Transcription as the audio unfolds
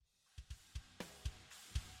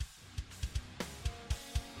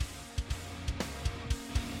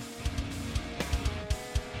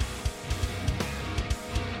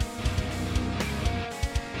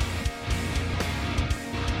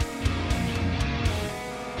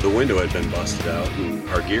The window had been busted out, and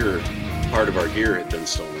part of our gear had been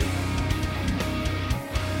stolen.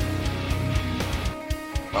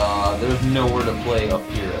 There's nowhere to play up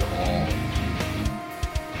here at all.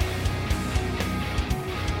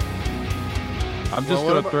 I'm just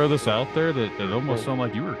going to throw this out there that it almost sounded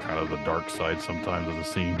like you were kind of the dark side sometimes of the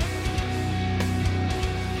scene.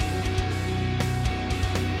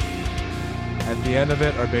 At the end of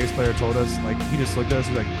it, our bass player told us, like, he just looked at us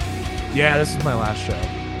and was like, yeah, this is my last show.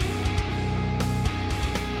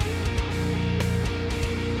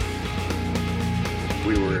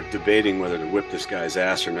 We were debating whether to whip this guy's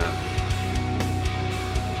ass or not.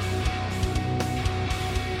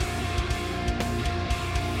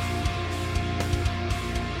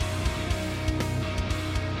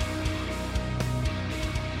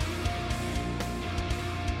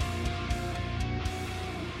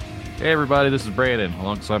 Hey, everybody, this is Brandon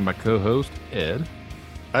alongside my co-host, Ed.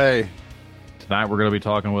 Hey. Tonight we're going to be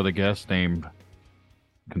talking with a guest named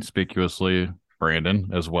conspicuously Brandon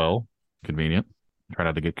as well. Convenient. Try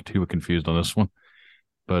not to get too confused on this one.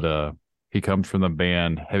 But he comes from the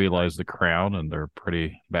band Heavy Lies the Crown, and they're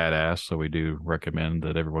pretty badass, so we do recommend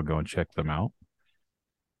that everyone go and check them out.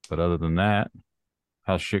 But other than that,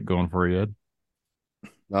 how's shit going for you, Ed?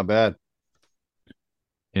 Not bad.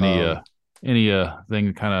 Any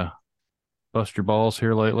thing kind of bust your balls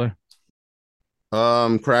here lately?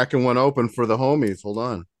 Cracking one open for the homies. Hold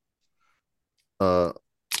on.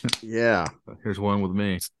 Yeah. Here's one with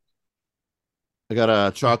me. I got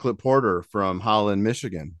a chocolate porter from Holland,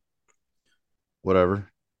 Michigan.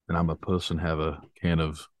 Whatever. And I'm a puss and have a can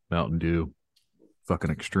of Mountain Dew.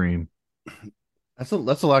 Fucking extreme. That's a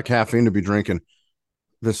lot of caffeine to be drinking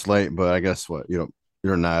this late, but I guess what? You're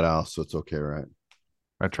a night owl, so it's okay, right?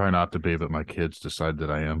 I try not to be, but my kids decide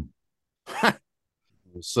that I am.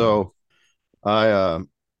 So I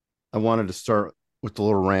wanted to start with a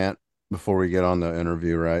little rant before we get on the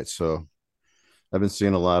interview, right? So I've been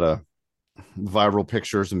seeing a lot of viral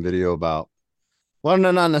pictures and video about, well,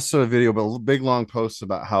 no, not necessarily video, but big long posts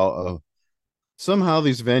about how somehow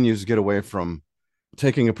these venues get away from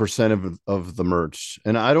taking a percent of the merch.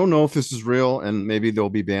 And I don't know if this is real, and maybe there'll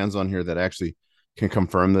be bands on here that actually can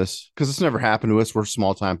confirm this, because it's never happened to us. We're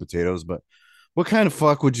small time potatoes. But what kind of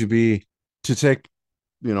fuck would you be to take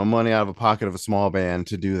money out of a pocket of a small band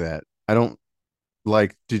to do that? I don't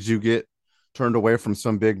did you get turned away from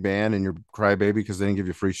some big band and you're crybaby because they didn't give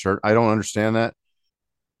you a free shirt? I don't understand that.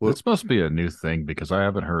 This must be a new thing, because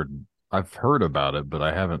I've heard about it, but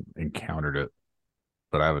I haven't encountered it.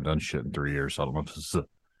 But I haven't done shit in 3 years. So I don't know if this is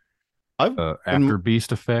after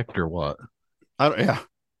Beast effect or what.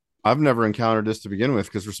 I've never encountered this to begin with,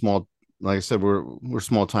 because we're small. Like I said, we're a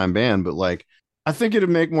small time band, but I think it'd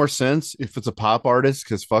make more sense if it's a pop artist,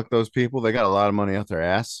 because fuck those people. They got a lot of money out their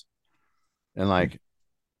ass. And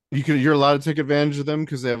you're allowed to take advantage of them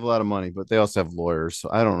because they have a lot of money, but they also have lawyers. So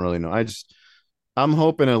I don't really know. I'm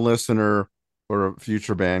hoping a listener or a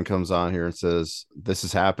future band comes on here and says, this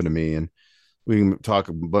has happened to me, and we can talk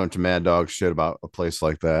a bunch of mad dog shit about a place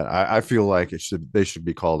like that. I feel like they should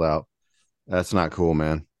be called out. That's not cool,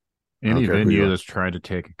 man. Any venue that's trying to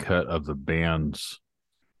take a cut of the band's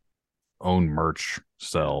own merch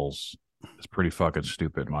sales is pretty fucking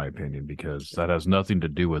stupid, in my opinion, because that has nothing to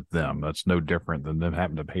do with them. That's no different than them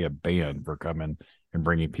having to pay a band for coming and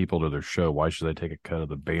bringing people to their show. Why should they take a cut of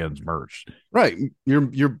the band's merch? Right.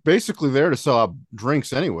 You're basically there to sell out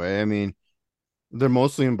drinks anyway. I mean, they're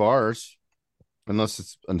mostly in bars, unless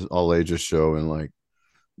it's an all ages show. And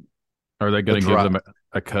are they going to give them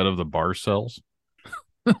a cut of the bar sales?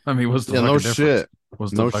 I mean, what's the fucking difference? Shit.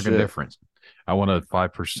 What's the fucking difference? I want a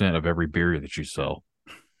 5% of every beer that you sell.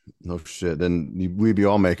 No shit. Then we'd be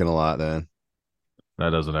all making a lot then.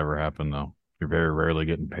 That doesn't ever happen, though. You're very rarely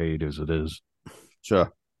getting paid as it is.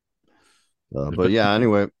 Sure. But yeah,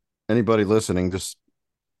 anyway, anybody listening, just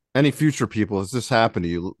any future people, has this happened to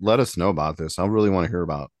you? Let us know about this. I really want to hear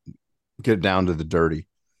about it. Get down to the dirty.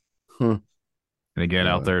 And again,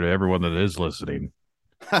 out there to everyone that is listening,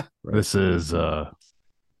 this is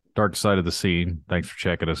Dark Side of the Scene. Thanks for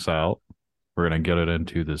checking us out. We're going to get it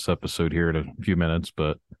into this episode here in a few minutes,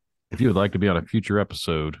 but if you would like to be on a future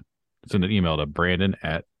episode, send an email to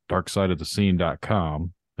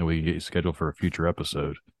brandon@darksideofthescene.com, and we can get you scheduled for a future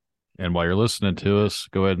episode. And while you're listening to us,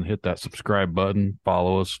 go ahead and hit that subscribe button,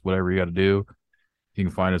 follow us, whatever you got to do. You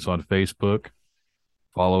can find us on Facebook.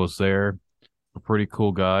 Follow us there. We're pretty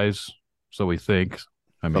cool guys, so we think.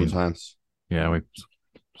 I mean, sometimes. Yeah,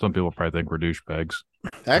 some people probably think we're douchebags.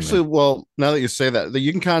 Actually, well, now that you say that,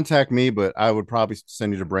 you can contact me, but I would probably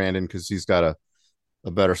send you to Brandon, because he's got a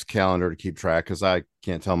better calendar to keep track, because I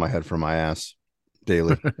can't tell my head from my ass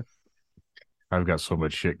daily. I've got so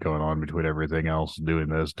much shit going on between everything else, doing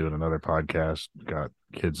this, doing another podcast, got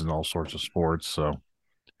kids in all sorts of sports, so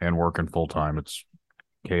and working full time. It's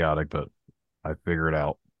chaotic, but I figure it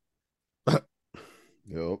out.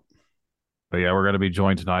 Yep. But yeah, we're going to be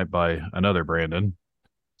joined tonight by another Brandon.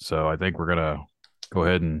 So I think we're going to go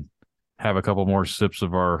ahead and have a couple more sips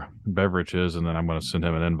of our beverages, and then I'm going to send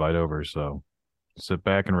him an invite over. So sit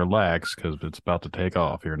back and relax because it's about to take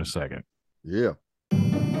off here in a second. Yeah.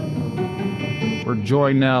 We're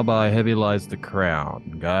joined now by Heavy Lies the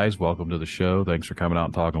Crown. Guys, welcome to the show. Thanks for coming out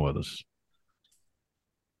and talking with us.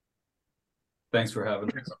 Thanks for having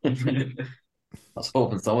us. I was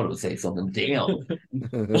hoping someone would say something. Damn.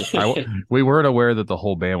 We weren't aware that the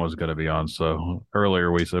whole band was going to be on, so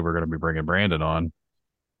earlier we said we're going to be bringing Brandon on,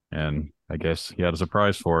 and I guess he had a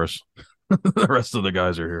surprise for us. The rest of the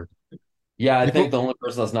guys are here. Yeah, I think the only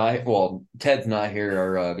person that's not well, Ted's not here,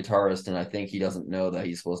 our guitarist, and I think he doesn't know that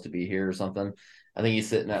he's supposed to be here or something. I think he's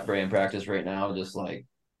sitting at band practice right now, just like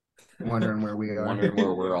wondering where we are, wondering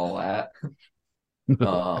where we're all at. We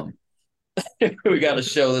got a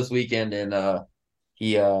show this weekend, and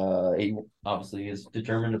he obviously is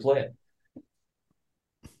determined to play it.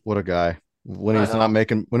 What a guy! When he's not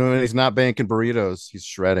making burritos, he's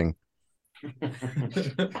shredding.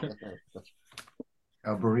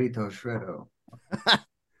 A burrito shreddo.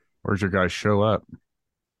 Where's your guys show up?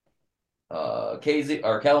 KZ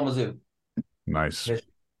or Kalamazoo. Nice.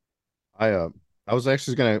 I was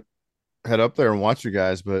actually gonna head up there and watch you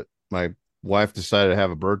guys, but my wife decided to have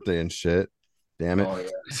a birthday and shit. Damn it. Oh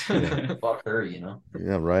yeah. Fuck her, you know.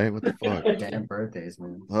 Yeah, right. What the fuck? Damn birthdays,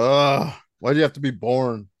 man. Why'd you have to be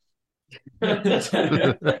born?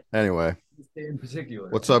 Anyway. In particular.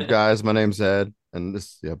 What's up, guys? My name's Ed. And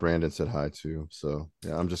Brandon said hi too. So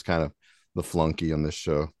yeah, I'm just kind of the flunky on this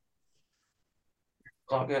show.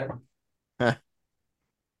 Okay.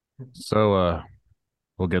 So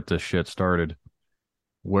we'll get this shit started.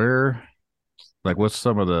 What's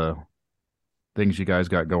some of the things you guys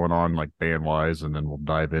got going on, like band wise, and then we'll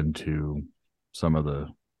dive into some of the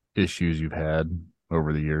issues you've had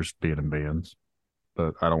over the years being in bands.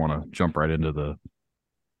 But I don't want to jump right into the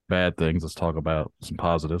bad things. Let's talk about some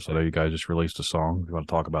positives. I know you guys just released a song. You want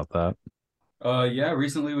to talk about that? Yeah,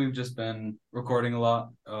 recently we've just been recording a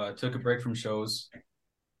lot. Took a break from shows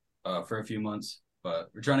for a few months, but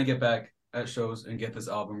we're trying to get back at shows and get this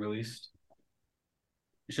album released.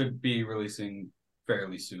 It should be releasing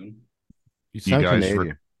fairly soon. You sound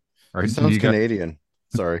Canadian. He sounds Canadian.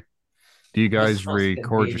 Sorry. Do you guys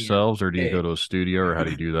record yourselves, or do you go to a studio, or how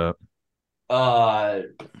do you do that?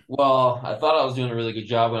 Well, I thought I was doing a really good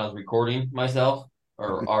job when I was recording myself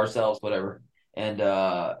or ourselves, whatever. And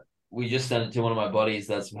we just sent it to one of my buddies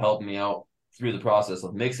that's helping me out through the process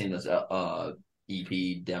of mixing this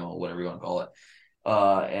EP demo, whatever you want to call it.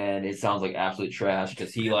 And it sounds like absolute trash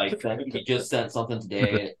because he just sent something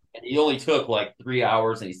today and he only took like 3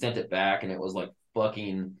 hours and he sent it back and it was like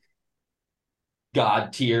fucking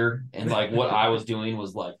God tier. And like what I was doing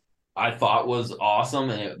was like I thought was awesome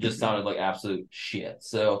and it just sounded like absolute shit.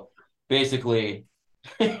 So basically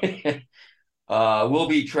we'll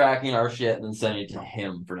be tracking our shit and then sending it to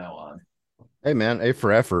him from now on. Hey man, A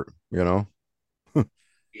for effort, you know.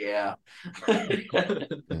 Yeah.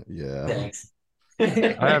 Yeah. Thanks.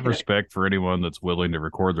 I have respect for anyone that's willing to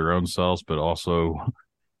record their own selves, but also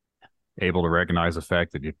able to recognize the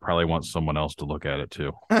fact that you probably want someone else to look at it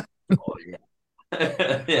too. Oh, yeah.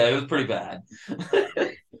 Yeah, it was pretty bad.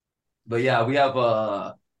 But yeah,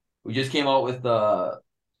 we just came out with the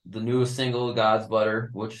newest single, God's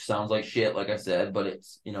Butter, which sounds like shit, like I said, but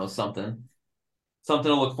it's, you know, something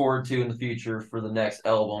to look forward to in the future for the next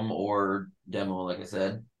album or demo, like I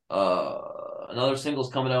said. Another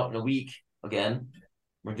single's coming out in a week. Again,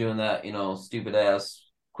 we're doing that, you know, stupid ass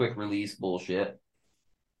quick release bullshit,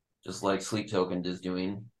 just like Sleep Token is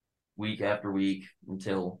doing week after week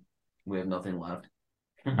until we have nothing left.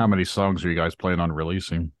 How many songs are you guys planning on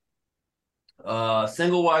releasing?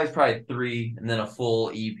 Single wise, probably 3, and then a full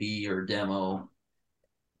EP or demo,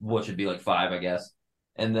 which would be like 5, I guess,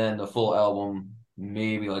 and then the full album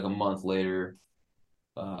maybe like a month later.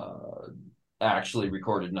 Actually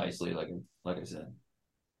recorded nicely, like I said.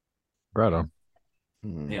 Right on.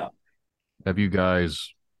 Yeah. Have you guys,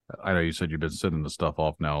 I know you said you've been sending the stuff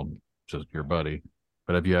off now, just your buddy,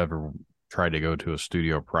 but have you ever tried to go to a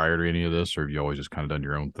studio prior to any of this, or have you always just kind of done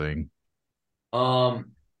your own thing? Well,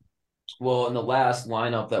 in the last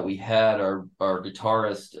lineup that we had, our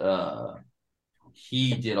guitarist,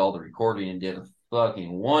 he did all the recording and did a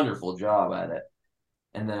fucking wonderful job at it.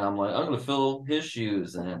 And then I'm like, I'm going to fill his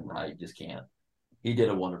shoes, and I just can't. He did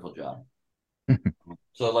a wonderful job.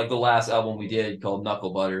 So like the last album we did called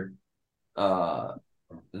Knuckle Butter,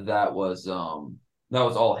 that was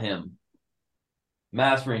all him.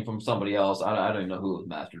 Mastering from somebody else. I don't even know who it was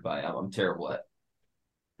mastered by. I'm terrible at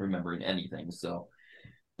remembering anything. So,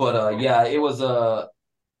 but yeah, it was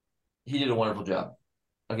he did a wonderful job.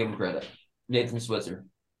 I'll give him credit. Nathan Switzer.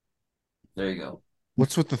 There you go.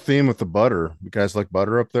 What's with the theme with the butter? You guys like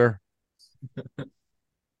butter up there?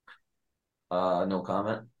 No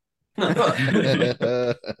comment.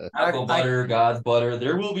 Yeah. Apple butter, God's butter.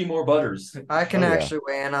 There will be more butters. I can Oh, yeah. actually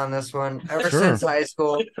weigh in on this one. Ever Sure. since high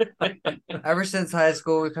school,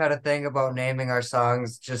 we've had a thing about naming our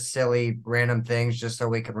songs just silly, random things just so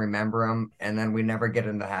we can remember them, and then we never get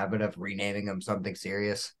in the habit of renaming them something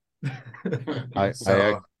serious. So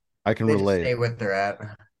I can they just stay relate. with their at.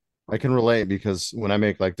 I can relate because when I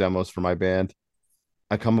make like demos for my band,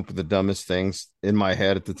 I come up with the dumbest things in my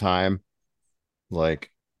head at the time. Like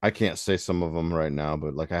I can't say some of them right now,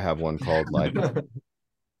 but like I have one called like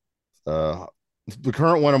the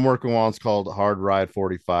current one I'm working on is called Hard Ride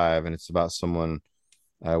 45, and it's about someone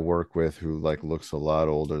I work with who like looks a lot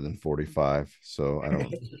older than 45. So I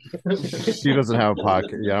don't she doesn't have a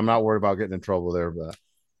pocket. Yeah, I'm not worried about getting in trouble there, but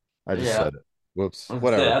I just Yeah. said it. Whoops. I was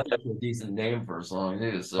gonna say, Whatever. that's actually a decent name for a song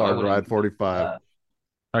too. So I Hard wouldn't Ride even 45.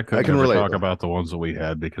 I couldn't I can ever relate, talk though. about the ones that we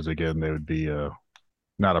had because again, they would be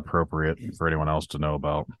not appropriate for anyone else to know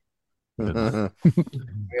about. We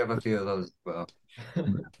have a few of those as well.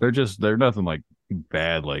 They're nothing like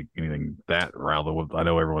bad, like anything that rather. I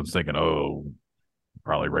know everyone's thinking, oh,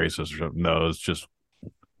 probably racist or something. No, it's just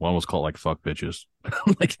one was called like fuck bitches.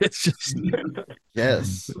 Like it's just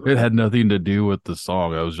Yes. it had nothing to do with the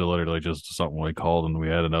song. It was literally just something we called, and we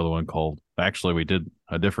had another one called. Actually, we did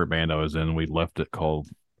a different band I was in. We left it called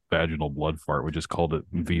Vaginal Blood Fart. We just called it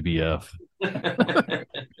VBF.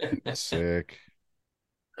 Sick.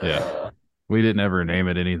 Yeah. We didn't ever name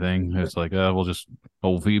it anything. It's like, we'll just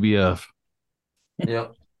old VBF.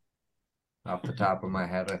 Yep. Off the top of my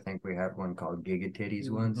head, I think we had one called Giga Titties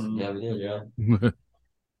once. Yeah, we did. Yeah.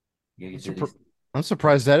 Giga Surpri- titties, I'm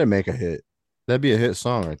surprised that didn't make a hit. That'd be a hit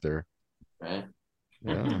song right there. right?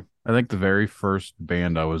 Yeah. I think the very first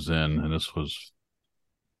band I was in, and this was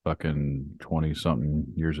fucking 20 something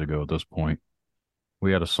years ago at this point,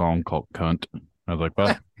 we had a song called Cunt. I was like,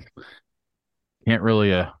 well, can't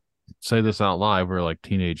really say this out loud. We're like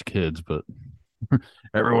teenage kids, but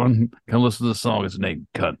everyone come listen to the song. It's named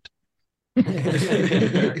Cunt.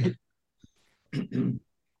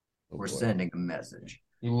 We're sending a message.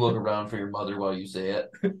 You look around for your mother while you say it.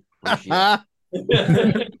 Appreciate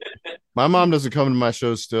My mom doesn't come to my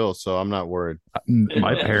shows still, so I'm not worried.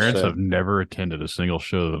 My parents Sad. have never attended a single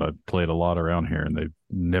show that I've played a lot around here, and they've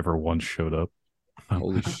never once showed up.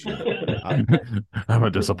 Holy shit. I'm a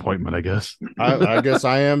disappointment, I guess. I guess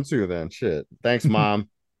I am too then. Shit. Thanks, Mom.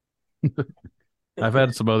 I've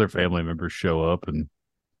had some other family members show up,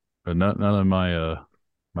 but none of my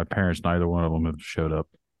my parents, neither one of them have showed up.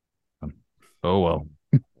 Oh well.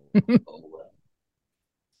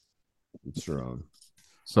 It's wrong.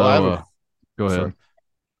 So Well, I have go ahead. Sorry.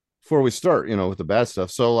 Before we start, with the bad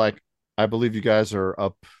stuff. So, like, I believe you guys are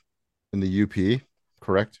up in the UP,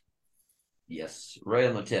 correct? Yes, right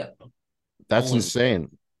on the tip. That's Only-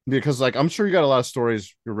 insane. Because, like, I'm sure you got a lot of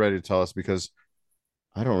stories you're ready to tell us because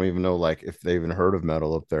I don't even know, like, if they even heard of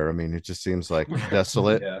metal up there. I mean, it just seems like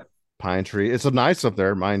desolate Yeah. pine tree. It's a nice up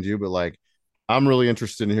there, mind you, but, like, I'm really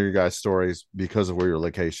interested in hearing your guys' stories because of where your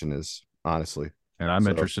location is, honestly. And I'm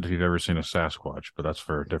So- interested if you've ever seen a Sasquatch, but that's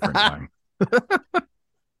for a different time.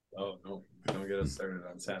 Oh no, don't get us started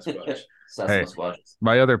on Sasquatch. Sasquatch.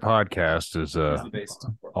 My other podcast is He's the base.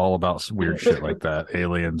 all about weird shit like that.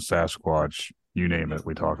 Aliens, Sasquatch, you name it,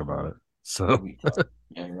 we talk about it. So,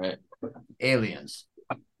 Yeah, you're right. Aliens.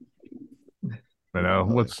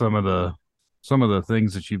 what's some of the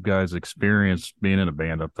things that you guys experienced being in a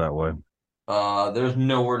band up that way? There's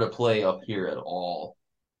nowhere to play up here at all.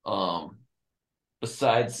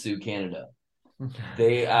 Besides Sioux, Canada.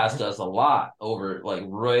 They asked us a lot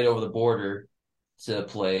right over the border to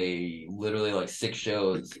play literally like 6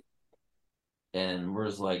 shows. And we're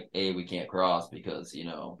just like, hey, we can't cross because,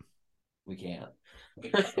 we can't.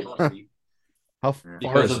 How far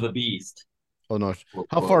Because is of the beast. Oh, no.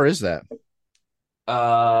 How far is that?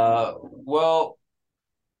 Well,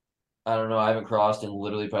 I don't know. I haven't crossed in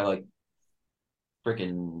literally probably like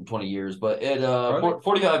freaking 20 years, but it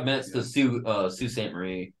 45 minutes to Sault Ste.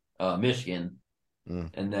 Marie, Michigan,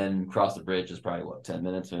 and then cross the bridge is probably 10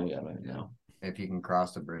 minutes maybe. I don't even know. If you can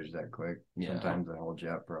cross the bridge that quick, Yeah. sometimes they hold you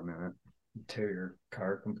up for a minute. Tear your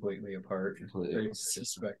car completely apart. Completely. They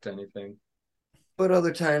suspect anything. But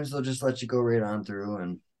other times they'll just let you go right on through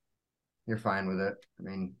and you're fine with it. I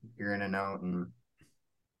mean, you're in and out, and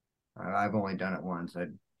I've only done it once. I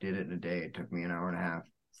did it in a day. It took me an hour and a half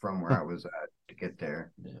from where I was at to get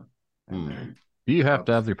there. Yeah. And then Do you have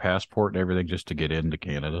to have your passport and everything just to get into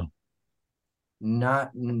Canada?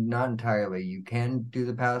 not entirely. You can do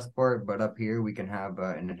the passport, but up here we can have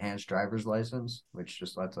an enhanced driver's license, which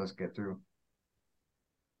just lets us get through.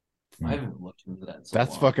 I haven't looked into that. In so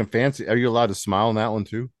That's long. fucking fancy. Are you allowed to smile on that one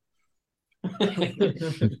too? No,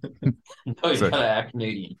 you So- gotta act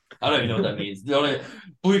Canadian. I don't even know what that means. Don't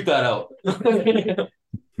bleep that out.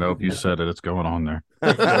 Nope, you said it. It's going on there.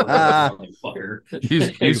 Fucker.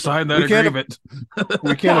 You signed that We can't- agreement.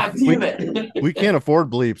 We God can't. damn it. We can't afford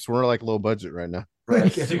bleeps. We're like low budget right now.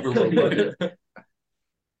 Right, super low budget.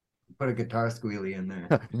 Put a guitar squealy in there.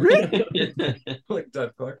 Like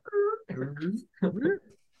that fuck.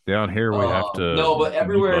 Down here, we have to. No, but debug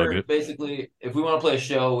everywhere, it. basically, if we want to play a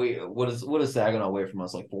show, what is Saginaw away from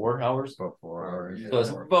us? Like 4 hours? About 4 hours. So it's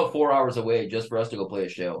about 4 hours away just for us to go play a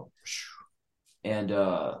show. And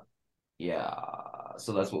yeah,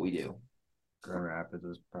 so that's what we do. Grand Rapids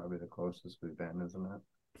is probably the closest we've been, isn't it?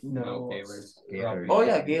 No, Gaylord. Gaylord. Oh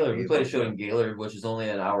yeah, Gaylord. We played a show in Gaylord, which is only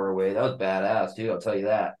an hour away. That was badass too. I'll tell you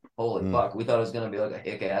that. Holy fuck, we thought it was gonna be like a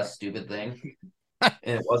hick ass stupid thing, and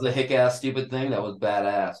it was a hick ass stupid thing. That was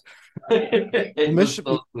badass. It was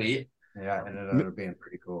so sweet. Yeah, it ended up being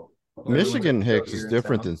pretty cool. Michigan Hicks is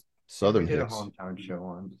different than Southern We did a Hicks. hometown show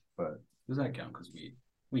once, but Does that count? Because we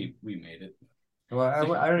made it.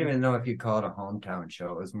 well, I don't even know if you'd call it a hometown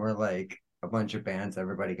show. It was more like a bunch of bands,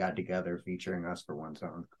 everybody got together featuring us for one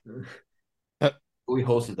song. We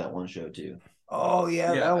hosted that one show too. Oh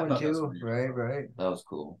yeah, Yeah, that I one thought that's too. what you Right, right. That was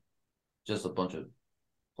cool. Just a bunch of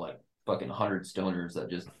like fucking 100 stoners that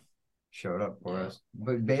just Showed up for Yeah. us.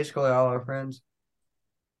 But basically all our friends.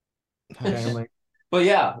 Family. But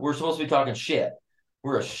yeah, we're supposed to be talking shit.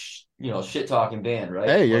 We're a shit talking band, right?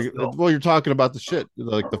 Hey, Let's go. you're talking about the shit,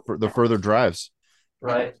 like the further drives.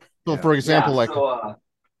 Right. So, Yeah. for example, Yeah, like so,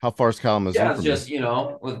 how far is Kalamazoo yeah, it's from you?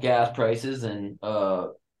 just with gas prices and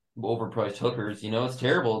overpriced hookers, it's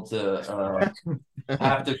terrible to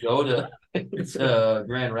have to go to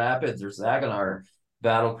Grand Rapids or Saginaw or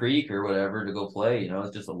Battle Creek or whatever to go play. It's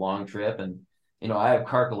just a long trip, and I have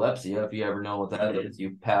narcolepsy. If you ever know what that is,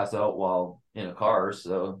 you pass out while in a car.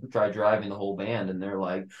 So try driving the whole band, and they're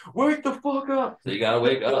like, "Wake the fuck up!" So you gotta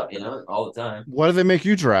wake up, all the time. Why do they make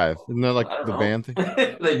you drive? Isn't that like I don't the know. band thing?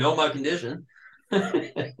 They know my condition.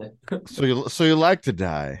 So you like to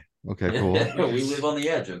die? Okay, cool. We live on the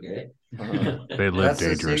edge, okay? They live That's the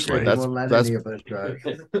dangerously. secret. That's- He won't let that's- any of us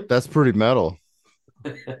drive. That's pretty metal.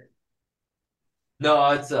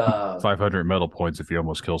 No, it's 500 medal points if you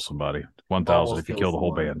almost kill somebody. 1,000 Almost if you kill kill the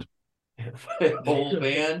whole someone. band. whole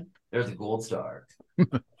band. There's a gold star.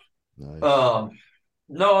 Nice.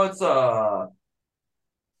 No, it's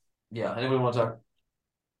yeah. Anybody want to talk?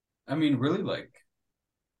 I mean, really, like,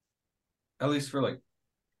 at least for like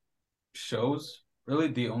shows, really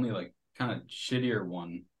the only like kind of shittier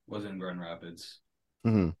one was in Grand Rapids.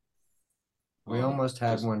 Mhm. We almost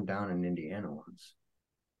had just- one down in Indiana once.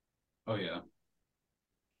 Oh yeah,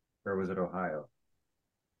 Or was it Ohio?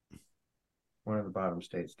 One of the bottom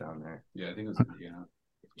states down there. yeah. I think it was Indiana.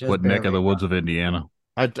 Just What neck of barely the woods of Indiana?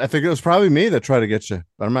 I think it was probably me that tried to get you,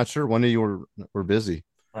 but I'm not sure. One of you were busy.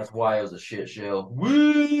 That's why it was a shit show.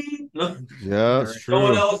 Woo! No, Yeah, that's no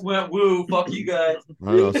one true. else went woo. Fuck you guys.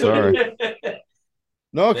 I know, sorry.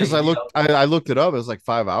 No, because Thank you. I looked it up. It was like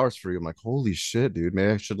 5 hours for you. I'm like, holy shit, dude.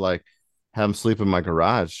 Maybe I should like have him sleep in my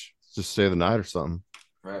garage, just stay the night or something.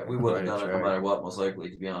 Right, we would have done it no Right. matter what, most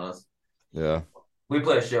likely, to be honest. Yeah, We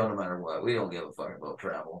play a show no matter what. We don't give a fuck about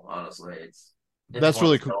travel, honestly. It's That's fun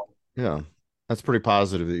really as cool. hell. yeah. That's pretty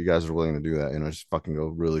positive that you guys are willing to do that. Just fucking go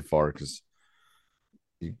really far because,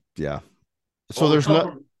 yeah. So Well, there's we no.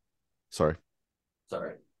 come from- Sorry.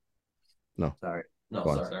 Sorry. Sorry. No, Go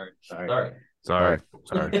on. sorry. Sorry. Sorry.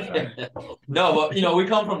 Sorry. No, but we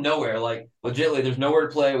come from nowhere. Like legitly, there's nowhere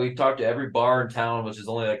to play. We've talked to every bar in town, which is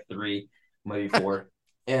only like 3, maybe 4.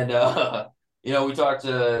 And we talked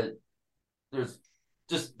to there's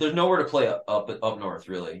nowhere to play up north,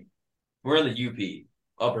 really. We're in the UP,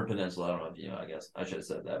 Upper Peninsula. I don't know if you know, I guess I should have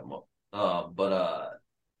said that. But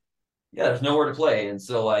yeah, there's nowhere to play. And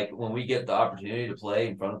so like when we get the opportunity to play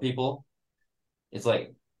in front of people, it's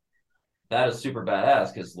like that is super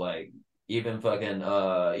badass because like even fucking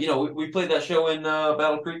we played that show in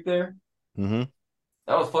Battle Creek there. Mm-hmm.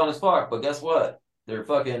 That was fun as fuck, but guess what? Their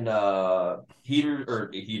fucking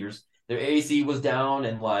heaters. Their AC was down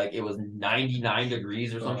and like it was 99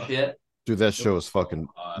 degrees or some shit. Dude, that show was fucking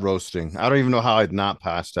roasting. I don't even know how I'd not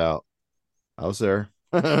passed out. I was there.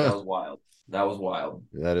 That was wild. That was wild.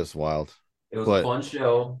 That is wild. It was But- a fun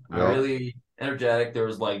show. Yeah. I really energetic. There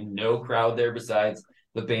was like no crowd there besides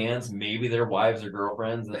the bands, maybe their wives or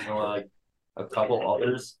girlfriends, and like a couple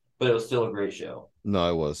others. But it was still a great show.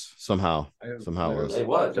 No, it was somehow it was. It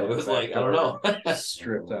was. It was like, I don't know.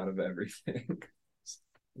 Stripped out of everything.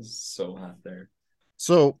 It's so hot there.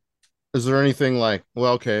 So, is there anything like,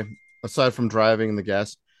 well, okay, aside from driving and the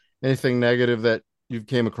gas, anything negative that you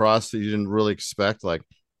came across that you didn't really expect, like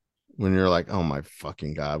when you're like, oh my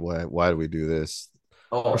fucking god, why do we do this?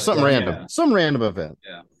 Or something random, some random event.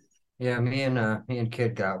 Yeah, me and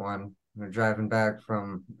Kid got one. We were driving back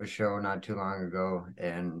from a show not too long ago,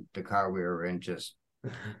 and the car we were in just,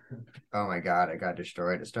 oh my god, it got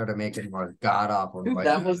destroyed. It started making more god awful noise.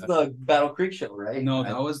 That was the Battle Creek show, right? No,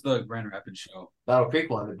 that was the Grand Rapids show. Battle Creek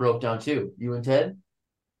one that broke down too. You and Ted?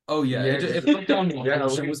 Oh yeah, Yeah, it broke down one yeah,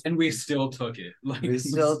 shows, and we still took it. Like We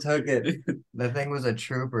still took it. The thing was a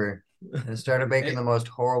trooper. It started making the most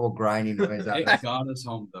horrible grinding noise. It got us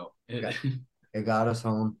home though. It got us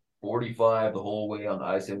home. 45 the whole way on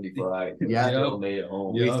I-75. Yeah. Still made it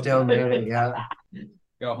home. We still made it. Yeah,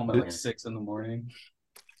 got home at like 6 a.m.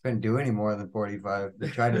 couldn't do any more than 45.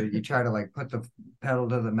 You try to like put the pedal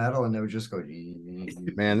to the metal, and it would just go.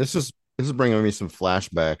 Man, this is bringing me some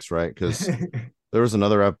flashbacks, right? Because there was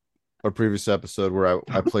a previous episode where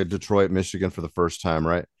I played Detroit, Michigan for the first time,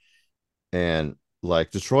 right? And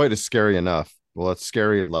like Detroit is scary enough. Well, it's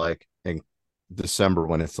scary like in December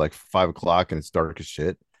when it's like 5 o'clock and it's dark as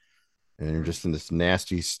shit, and you're just in this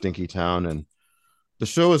nasty, stinky town. And the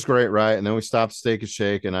show was great, right? And then we stopped Steak and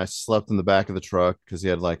Shake, and I slept in the back of the truck because he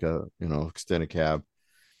had like a extended cab,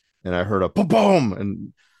 and I heard a boom, boom,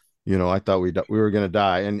 and I thought we were gonna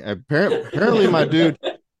die. And apparently my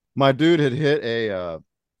dude had hit a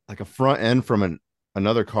like a front end from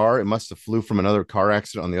another car. It must have flew from another car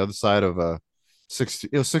accident on the other side of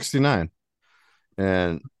 69,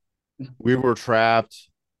 and we were trapped,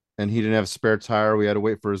 and he didn't have a spare tire. We had to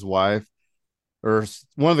wait for his wife, or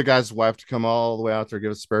one of the guys' wife, to come all the way out there,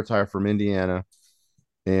 give us a spare tire from Indiana.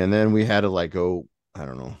 And then we had to like go, I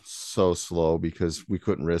don't know, so slow because we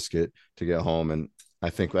couldn't risk it to get home. And I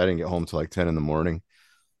think I didn't get home till like 10 a.m.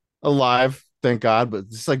 alive, thank God. But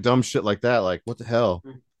it's like dumb shit like that. Like, what the hell?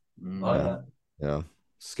 Yeah.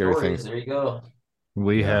 Scary things. There you go.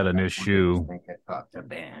 We had an issue. The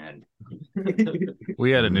band.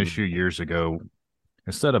 We had an issue years ago.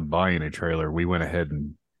 Instead of buying a trailer, we went ahead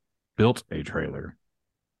and built a trailer.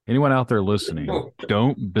 Anyone out there listening,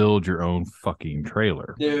 don't build your own fucking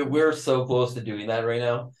trailer. Dude, we're so close to doing that right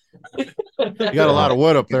now. You got a lot of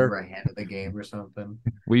wood up there. We're ahead of the game or something.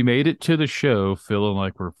 We made it to the show feeling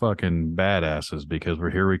like we're fucking badasses because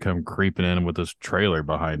we come creeping in with this trailer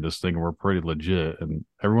behind us thinking we're pretty legit. And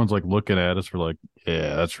everyone's like looking at us. We're like,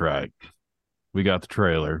 yeah, that's right. We got the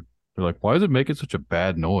trailer. They're like, why is it making such a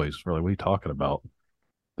bad noise? We're like, what are you talking about?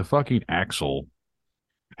 The fucking axle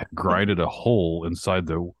had grinded a hole inside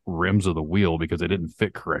the rims of the wheel because they didn't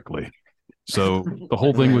fit correctly. So the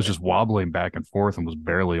whole thing was just wobbling back and forth and was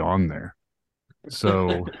barely on there.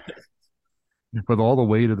 So with all the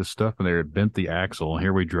weight of the stuff in there, it bent the axle. And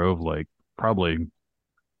here we drove like probably an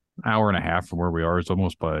hour and a half from where we are. It's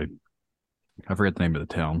almost by, I forget the name of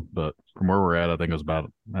the town, but from where we're at, I think it was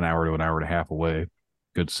about an hour to an hour and a half away,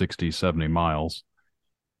 good 60, 70 miles.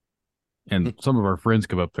 And some of our friends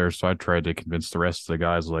come up there, so I tried to convince the rest of the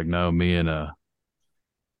guys, like, no, me and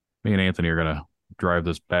Anthony are gonna drive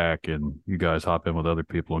this back, and you guys hop in with other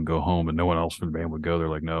people and go home. And no one else from the band would go. They're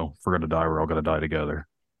like, no, if we're gonna die, we're all gonna die together.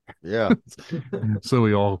 Yeah. So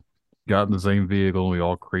we all got in the same vehicle, and we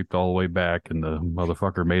all creeped all the way back, and the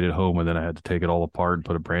motherfucker made it home, and then I had to take it all apart and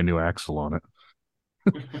put a brand new axle on it.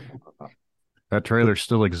 That trailer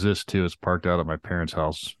still exists too. It's parked out at my parents'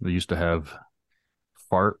 house. They used to have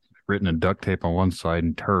fart written in duct tape on one side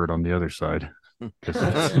and turd on the other side. I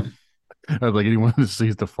was like, anyone who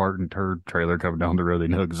sees the fart and turd trailer coming down the road, they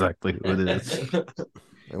know exactly who it is.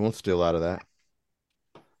 They won't steal out of that.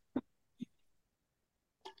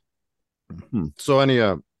 So any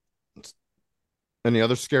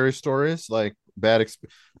other scary stories, like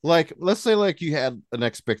like let's say like you had an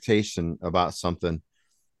expectation about something.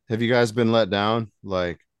 Have you guys been let down?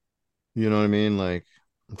 Like, you know what I mean? Like,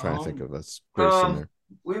 I'm trying to think of a great scenario.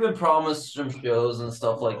 We've been promised some shows and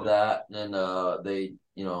stuff like that, and they,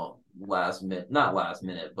 not last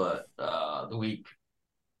minute, but the week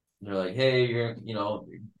they're like, hey, you're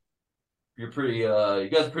pretty, you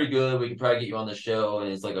guys are pretty good. We could probably get you on the show,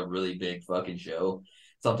 and it's like a really big fucking show,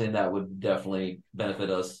 something that would definitely benefit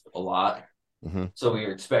us a lot. Mm-hmm. So we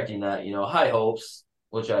were expecting that, high hopes,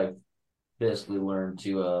 which I've basically learned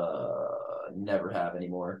to never have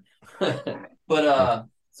anymore. But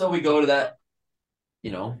so we go to that.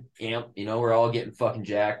 Amp, we're all getting fucking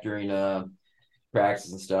jacked during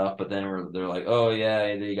practice and stuff, but then they're like, oh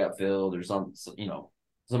yeah, they got filled or some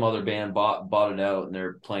other band bought it out and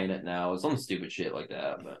they're playing it now. Some stupid shit like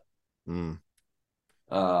that. But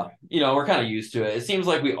we're kind of used to it. It seems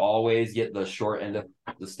like we always get the short end of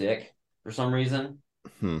the stick for some reason,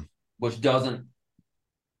 which doesn't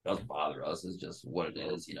bother us. It's just what it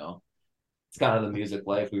is, It's kind of the music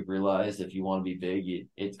life. We've realized if you want to be big,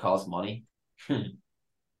 it costs money.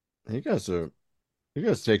 You guys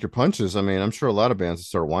take your punches. I mean, I'm sure a lot of bands will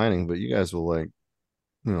start whining, but you guys will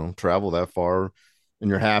travel that far, and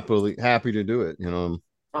you're happy to do it.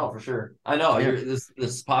 Oh, for sure. I know. Yeah.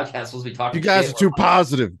 This podcast supposed to be talking. You guys are too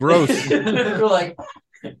positive, gross. You're like,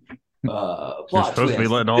 you're supposed to be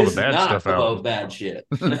letting all the bad stuff out. About bad shit.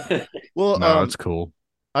 Well, no, it's cool.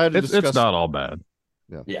 It's not all bad.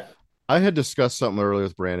 Yeah. I had discussed something earlier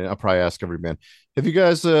with Brandon. I'll probably ask every band. Have you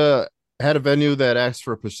guys had a venue that asked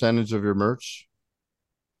for a percentage of your merch?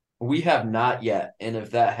 We have not yet, and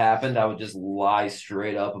if that happened, I would just lie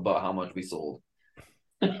straight up about how much we sold.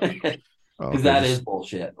 Because that is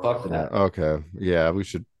bullshit. Fuck that. Okay. Yeah, we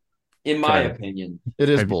should. In my opinion. It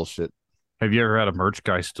is bullshit. Have you ever had a merch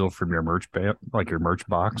guy steal from your merch band, like your merch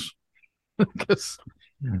box? Because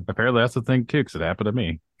apparently that's the thing too, because it happened to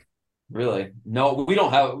me. Really? No, we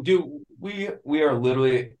don't have. Dude, we are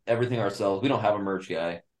literally everything ourselves. We don't have a merch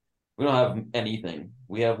guy. We don't have anything.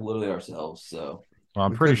 We have literally ourselves, so. Well,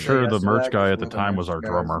 I'm pretty sure the merch guy at the time was our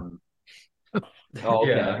drummer. Oh,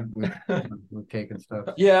 okay. Yeah, we're taking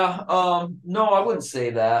stuff. Yeah. No, I wouldn't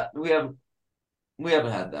say that. We haven't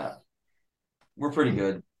had that. We're pretty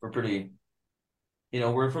good. We're pretty.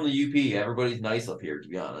 We're from the UP. Everybody's nice up here, to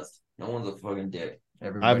be honest. No one's a fucking dick.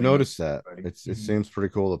 I've noticed that. It seems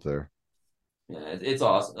pretty cool up there. Yeah, it's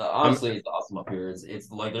awesome. Honestly, it's awesome up here. It's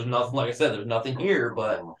like there's nothing. Like I said, there's nothing here,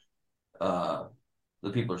 but the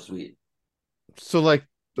people are sweet. So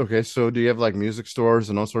okay, so do you have like music stores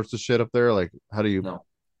and all sorts of shit up there? Like, how do you?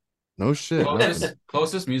 No shit.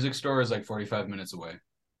 Closest music store is like 45 minutes away.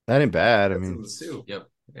 That ain't bad. I mean, the Sioux. Yep.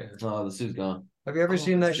 Yeah. Oh, the Sioux's gone. Have you ever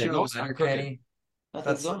seen that show, Kenny?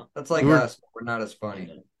 That's like us, but we're not as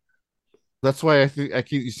funny. That's why I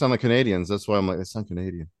keep you sound like Canadians. That's why I'm like, they sound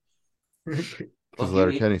Canadian. Because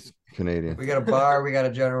Letterkenny's Canadian. We got a bar, we got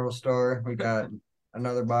a general store, we got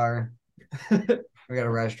another bar, we got a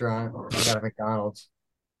restaurant, we got a McDonald's.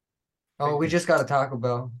 Oh, we just got a Taco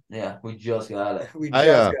Bell. Yeah, we just got it.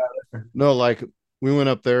 Got it. No, like we went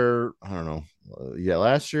up there, I don't know.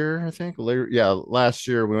 Last year, I think. Last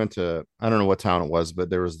year we went to, I don't know what town it was, but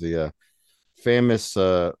there was the famous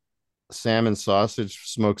salmon sausage,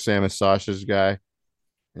 smoked salmon sausage guy.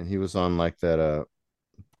 And he was on like that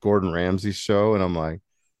Gordon Ramsay show. And I'm like,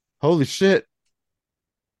 holy shit.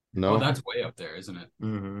 No. Oh, that's way up there, isn't it?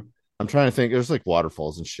 Mm-hmm. I'm trying to think. There's like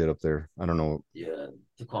waterfalls and shit up there. I don't know. Yeah,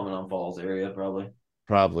 the Clementon Falls area, probably.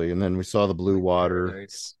 Probably. And then we saw the blue water.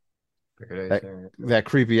 Paradise that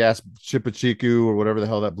creepy ass Chipachiku or whatever the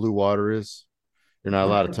hell that blue water is. You're not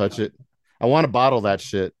allowed to touch it. I want to bottle that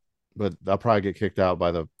shit, but I'll probably get kicked out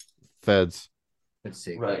by the feds. It's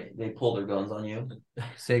sacred. Right. They pull their guns on you.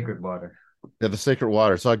 Sacred water. Yeah, the sacred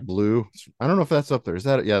water. It's like blue. I don't know if that's up there. Is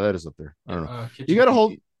that? Yeah, that is up there. I don't know. You got a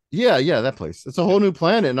whole. Yeah, that place. It's a whole new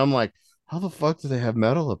planet, and I'm like, how the fuck do they have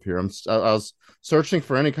metal up here? I was searching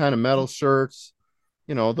for any kind of metal shirts.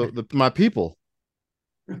 My people.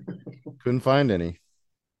 Couldn't find any.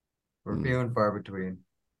 We're few and far between.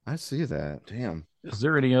 I see that. Damn. Is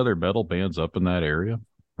there any other metal bands up in that area,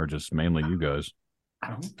 or just mainly you guys? I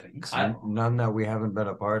don't think so. None that we haven't been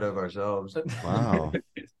a part of ourselves. Wow.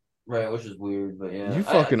 Right, which is weird, but yeah. You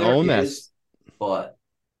fucking own that. But,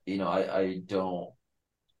 I don't.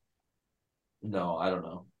 No, I don't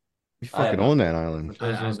know. You fucking own that island.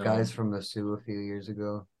 There's those guys from the Sioux a few years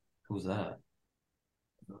ago. Who's that?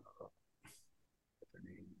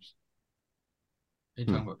 Are you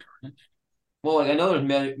talking about Carnage? Well, like I know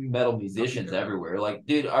there's metal musicians everywhere. Like,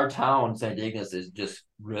 dude, our town, St. Ignace, is just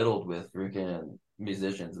riddled with freaking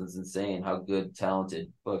musicians. It's insane how good,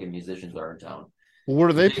 talented fucking musicians are in town. Well, where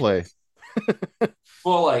do they play?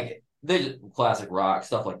 Well, like they just classic rock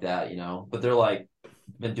stuff like that, But they're like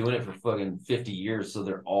been doing it for fucking 50 years, so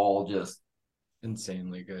they're all just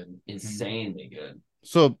insanely good.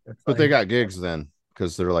 So, but they got gigs then.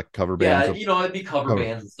 Because they're like cover bands. Yeah, it'd be cover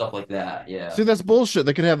bands and stuff like that. Yeah. See, that's bullshit.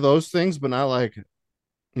 They could have those things, but not like,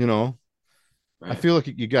 Right. I feel like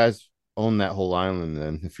you guys own that whole island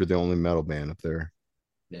then, if you're the only metal band up there.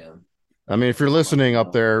 Yeah. I mean, if you're listening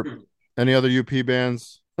up there, any other UP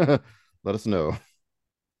bands, let us know.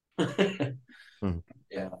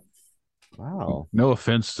 Yeah. Wow. No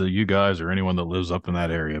offense to you guys or anyone that lives up in that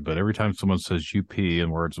area, but every time someone says UP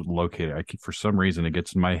and where it's located, for some reason it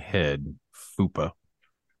gets in my head FUPA.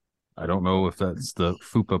 I don't know if that's the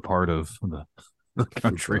FUPA part of the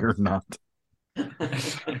country FUPA. or not.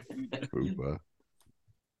 FUPA.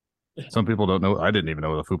 Some people don't know. I didn't even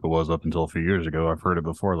know what a FUPA was up until a few years ago. I've heard it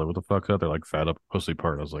before. Like, what the fuck's that? They're like fat up pussy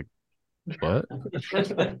part. I was like, what?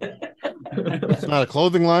 It's not a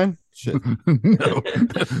clothing line? Shit. No,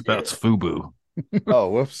 that's FUBU. Oh,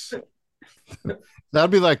 whoops.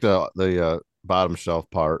 That'd be like the bottom shelf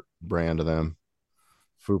part brand of them.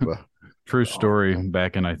 FUPA. True story.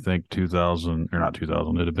 Back in, I think, 2000, or not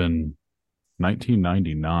 2000, it'd have been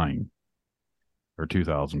 1999 or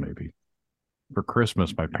 2000 maybe. For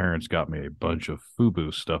Christmas, my parents got me a bunch of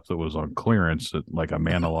FUBU stuff that was on clearance at like a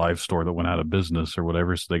Man Alive store that went out of business or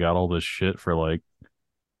whatever. So they got all this shit for like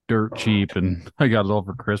dirt cheap, and I got it all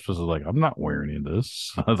for Christmas. I was like, I'm not wearing any of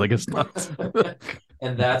this. I was like, it's not.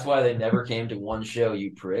 And that's why they never came to one show,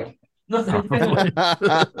 you prick.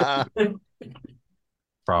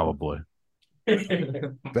 Probably.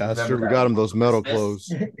 Bastard, we got him those metal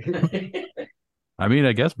clothes. I mean,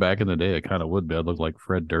 I guess back in the day, it kind of would be. I'd look like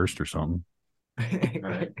Fred Durst or something.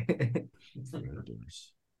 Right.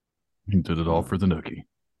 He did it all for the nookie.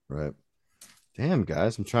 Right. Damn,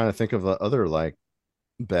 guys, I'm trying to think of the other like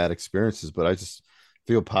bad experiences, but I just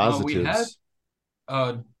feel positives. We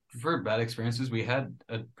had for bad experiences, we had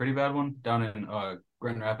a pretty bad one down in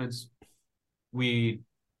Grand Rapids. I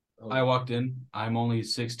walked in, I'm only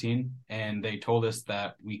 16, and they told us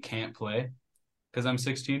that we can't play because I'm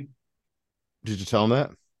 16. Did you tell them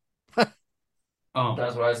that?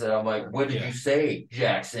 That's what I said. I'm like, what did you say,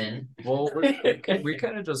 Jackson? Well, we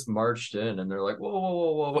kind of just marched in, and they're like,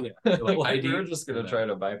 whoa. Yeah, like, Like, ID. we're just going to try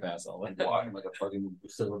to bypass all Like that. walking like a fucking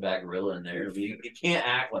silverback gorilla in there. You can't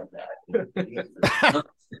act like that.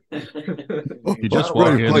 You just Ready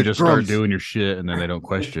walk to in play and just start drums. doing your shit, and then they don't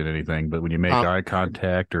question anything. But when you make eye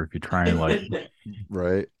contact, or if you try and like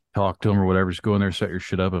Right. talk to them or whatever, just go in there, set your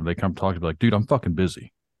shit up, and they come talk to you like, dude, I'm fucking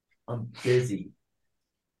busy. I'm busy.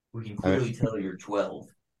 We can clearly tell you're 12.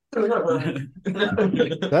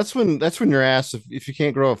 That's when you're asked if you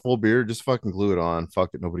can't grow a full beard, just fucking glue it on. Fuck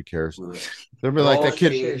it, nobody cares. They'll be like, that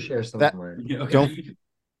kid, Share that- somewhere. Yeah, okay.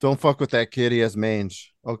 don't fuck with that kid. He has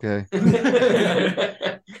mange. Okay.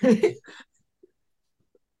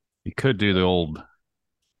 You could do the old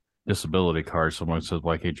disability card. Someone says,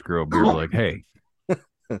 why can't you grow a beard? Like, hey, it's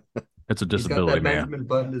a He's got disability, that man. Benjamin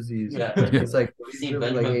Button disease. Yeah. It's like Seen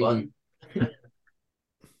really Benjamin like 80. Button?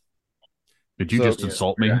 Did you So- just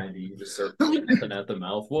insult me? You just start laughing at the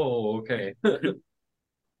mouth. Whoa, okay. I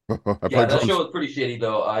Yeah, play that drums. show was pretty shitty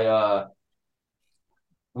though.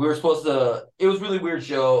 We were supposed to. It was a really weird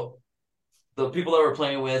show. The people that we were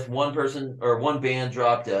playing with, one band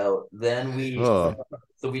dropped out. Then Oh.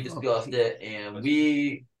 so we discussed it, and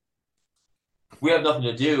we have nothing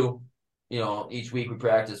to do. You know, each week we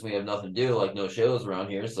practice. We have nothing to do, like no shows around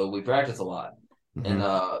here, so we practice a lot. Mhm.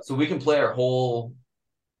 And so we can play our whole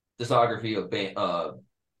discography of band,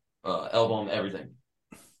 album, everything.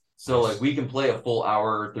 So like we can play a full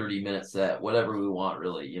hour, 30-minute set, whatever we want,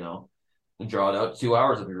 really, you know, and draw it out to 2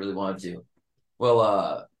 hours if we really wanted to.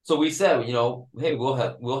 Well, so we said, you know, hey, we'll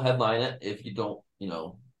headline it if you don't, you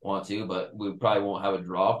know, want to, but we probably won't have a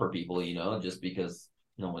draw for people, you know, just because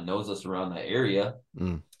no one knows us around that area.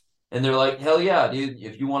 Mm. And they're like, hell yeah, dude,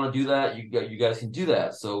 if you want to do that, you guys can do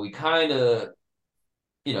that. So we kind of,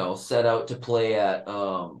 you know, set out to play at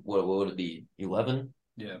what would it be, 11?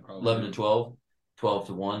 Yeah, probably 11 to 12, 12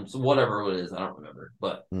 to 1, so whatever it is, I don't remember.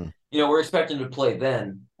 But Mm. you know, we're expecting to play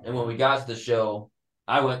then. And when we got to the show,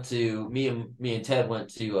 me and Ted went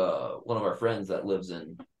to one of our friends that lives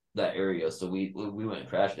in that area. So we went and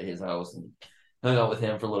crashed at his house and hung out with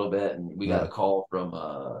him for a little bit, and we got a call from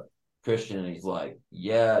Christian, and he's like,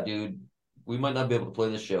 yeah, dude, we might not be able to play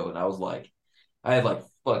this show. And I was like,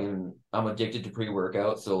 I'm addicted to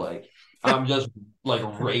pre-workout, so like I'm just like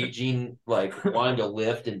raging, like wanting to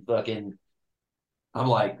lift and fucking, I'm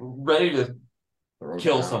like ready to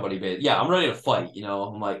kill somebody, babe. Yeah, I'm ready to fight, you know.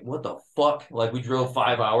 I'm like, what the fuck? Like we drove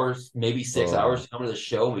 5 hours, maybe 6 hours to come to the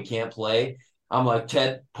show and we can't play. I'm like,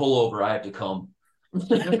 Ted, pull over, I have to come.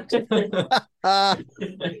 Ah. I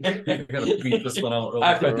gotta beat this one out real I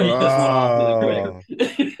have to quick. beat this one off really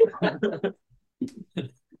quick.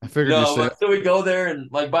 I figured No, you said so we go there, and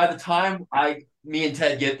like by the time me and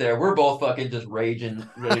Ted get there, we're both fucking just raging,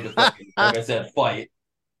 ready to fucking, like I said, fight.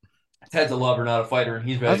 Ted's a lover, not a fighter, and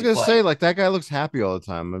he's ready I was to gonna fight. say, like, that guy looks happy all the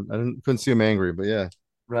time. Couldn't see him angry, but yeah.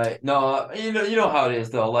 Right. No, you know how it is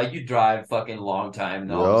though. Like you drive fucking a long time,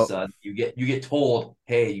 and all of a Yup. sudden you get told,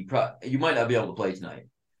 hey, you might not be able to play tonight.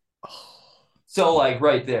 So like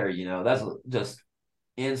right there, you know, that's just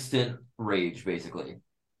instant rage, basically,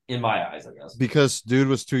 in my eyes, I guess. Because dude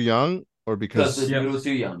was too young, or because because the dude was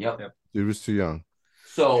too young. Yep. dude was too young?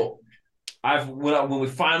 So when we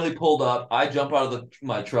finally pulled up, I jump out of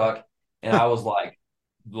my truck and I was like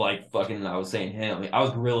fucking. I was saying him. I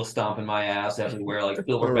was gorilla stomping my ass everywhere, like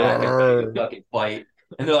silverback, and ready to fucking fight.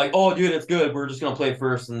 And they're like, "Oh, dude, it's good. We're just gonna play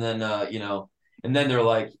first, and then and then they're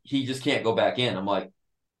like, he just can't go back in." I'm like,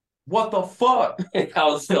 "What the fuck?" I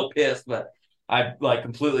was still pissed, but I like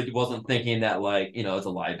completely wasn't thinking that like it's a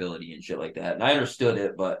liability and shit like that. And I understood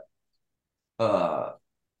it, but uh,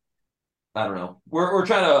 I don't know. We're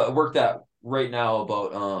trying to work that right now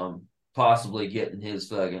about possibly getting his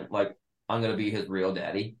fucking like I'm gonna be his real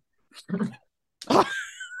daddy.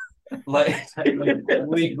 like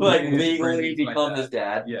legally become his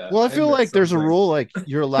dad. Yeah. Well, I feel think like that's there's a something- rule like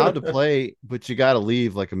you're allowed to play, but you got to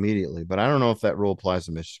leave like immediately. But I don't know if that rule applies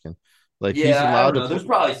to Michigan. Like he's Yeah, I allowed don't to. know. There's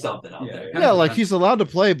probably something out Yeah, there. Yeah, like he's allowed to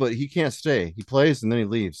play, but he can't stay. He plays and then he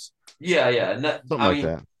leaves. Yeah, and that, Something I like mean,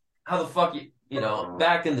 that. how the fuck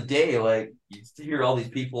back in the day, like you used to hear all these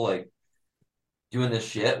people like doing this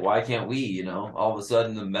shit. Why can't we? All of a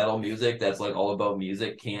sudden the metal music that's like all about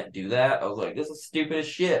music can't do that. I was like, this is stupid as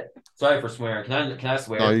shit. Sorry for swearing. Can I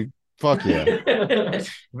swear? No, fuck yeah. I've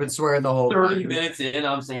been swearing the whole 30 minutes in,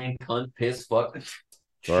 I'm saying cunt, piss, fuck.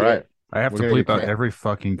 All right. I have We're to gonna bleep get out cut. every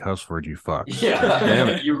fucking cuss word you fuck. Yeah. Damn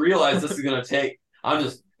it. You realize this is gonna take.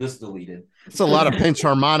 This deleted. It's a lot of pinch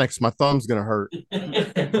harmonics. My thumb's gonna hurt.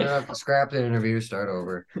 Scrap the interview, start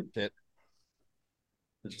over. It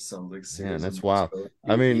just sounds like Man, that's Susan wild. Boyle.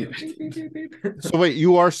 I mean, so wait,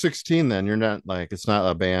 you are 16 then? You're not like it's not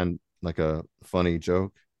a band like a funny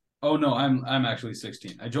joke. Oh no, I'm actually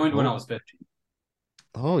 16. I joined when I was 15.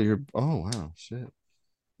 Oh, wow, shit.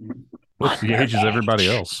 What's the age as everybody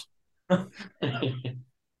else?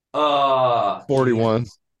 41.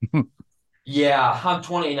 Yeah, I'm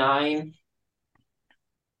 29.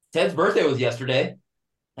 Ted's birthday was yesterday.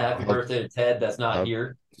 Happy birthday to Ted. That's not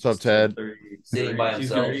here. What's up, Ted? Sitting by He's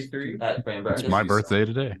himself 33. at band It's breakfast. my birthday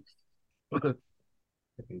today.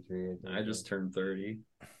 I just turned 30.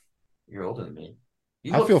 You're older than me.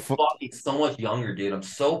 You I look feel fucking so much younger, dude. I'm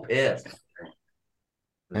so pissed.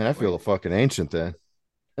 Man, I feel fucking ancient then.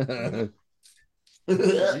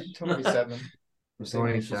 Is he 27?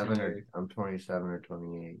 27 I'm 27 or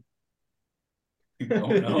 28. Oh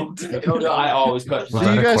no. I always cut. So Was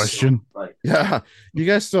that you a guys- question? Like, Yeah, you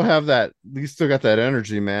guys still have that. You still got that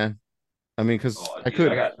energy, man. I mean, because oh, I dude,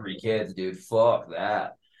 could. I got 3 kids, dude. Fuck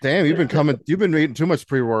that. Damn, you've been eating too much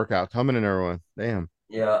pre-workout, coming in everyone. Damn.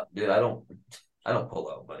 Yeah, dude. I don't pull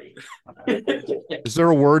out, buddy. Is there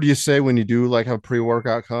a word you say when you do like have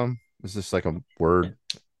pre-workout come? Is this like a word?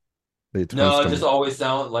 No, it just always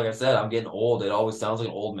sounds like I said. I'm getting old. It always sounds like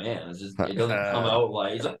an old man. It doesn't come out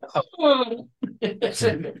like. It's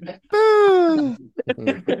like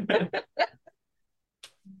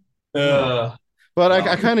But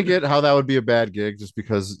I kind of get how that would be a bad gig just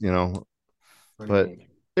because, but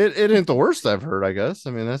it ain't the worst I've heard, I guess.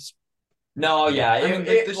 I mean, that's No, yeah, I mean,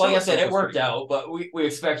 it, the like I show said, it was worked pretty out, but we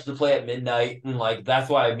expected to play at midnight, and like that's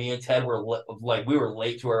why me and Ted were we were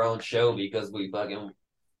late to our own show because we fucking.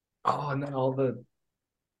 Oh, and then all the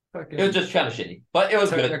fucking It was just kind of shitty, but it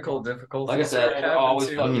was good. technical difficulties. Like I said, that we're happened always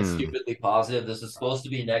too. fucking Hmm. stupidly positive. This is supposed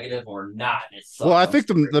to be negative or not. It sucks. well, I think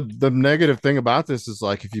the negative thing about this is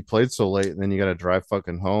like if you played so late and then you got to drive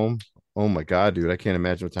fucking home. Oh my god, dude, I can't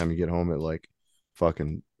imagine what time you get home at like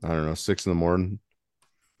fucking I don't know 6 a.m.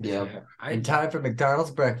 Yeah. In time for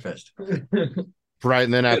McDonald's breakfast. Right,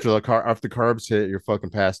 and then after the carbs hit, you're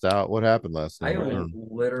fucking passed out. What happened last I night?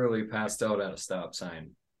 literally passed out at a stop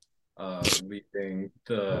sign. Leaving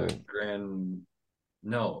the Grand.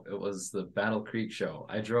 No, it was the Battle Creek show.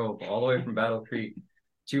 I drove all the way from Battle Creek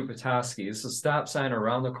to Petoskey. It's a stop sign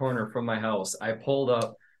around the corner from my house. I pulled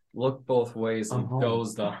up, looked both ways, and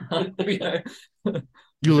dozed off.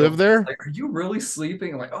 You live there? Like, are you really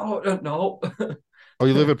sleeping? I'm like, oh no. Oh,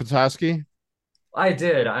 you live at Petoskey? I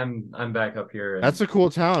did. I'm back up here. And That's a cool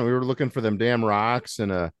town. We were looking for them damn rocks,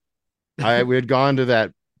 and we had gone to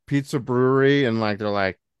that pizza brewery, and like they're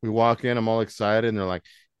like, we walk in, I'm all excited, and they're like,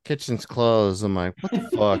 kitchen's closed. I'm like, what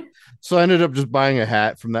the fuck? So I ended up just buying a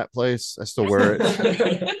hat from that place. I still wear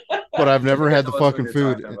it, but I've never had the That's what fucking you're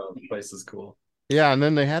food. talking about. The place is cool. Yeah, and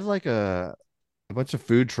then they had like a bunch of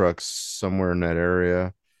food trucks somewhere in that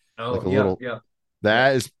area. Oh, Like a yeah, little- yeah.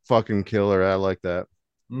 That is fucking killer. I like that.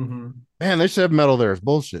 Mm-hmm. Man, they should have metal there. It's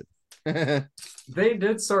bullshit. They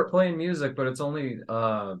did start playing music, but it's only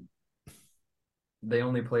they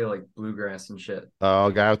only play like bluegrass and shit. Oh,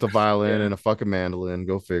 a guy with a violin Yeah. and a fucking mandolin.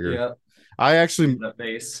 Go figure. Yeah, I actually, that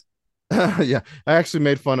bass. yeah, I actually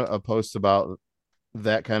made fun of a post about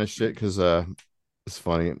that kind of shit because it's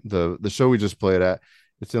funny. The show we just played at,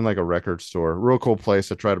 It's in like a record store, real cool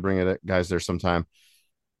place. I try to bring it guys there sometime.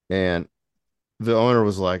 And the owner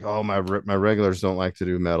was like, "Oh, my regulars don't like to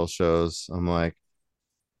do metal shows." I'm like,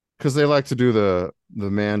 because they like to do the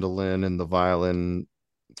mandolin and the violin,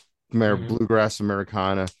 bluegrass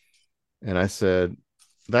Americana. And I said,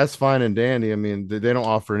 that's fine and dandy. I mean, they don't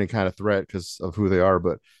offer any kind of threat because of who they are,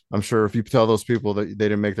 but I'm sure if you tell those people that they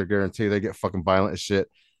didn't make their guarantee, they get fucking violent as shit.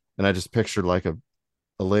 And I just pictured like a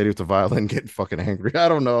lady with a violin getting fucking angry. I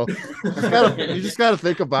don't know. You just gotta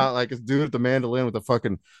think about like a dude with the mandolin with a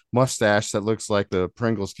fucking mustache that looks like the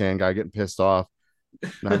Pringles can guy getting pissed off,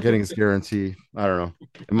 not getting his guarantee. I don't know.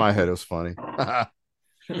 In my head, it was funny.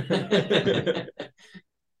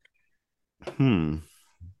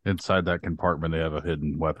 Inside that compartment, they have a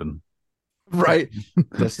hidden weapon. Right.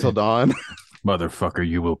 That's till dawn. Motherfucker,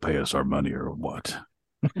 you will pay us our money or what?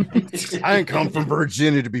 I ain't come from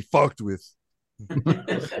Virginia to be fucked with.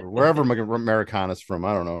 Wherever Americana's from,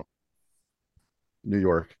 I don't know. New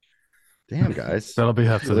York. Damn, guys. That'll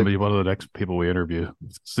have to be one of the next people we interview.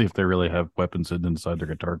 See if they really have weapons hidden inside their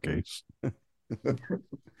guitar case.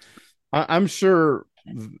 I'm sure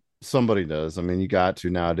somebody does. I mean, you got to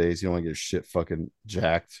nowadays. You don't want to get shit fucking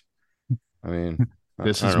jacked. I mean,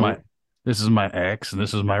 this is my axe, and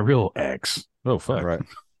this is my real axe. Oh fuck! Right,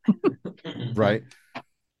 right.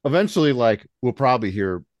 Eventually, like we'll probably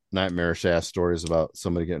hear nightmarish ass stories about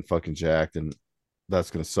somebody getting fucking jacked, and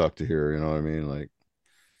that's gonna suck to hear. You know what I mean? Like,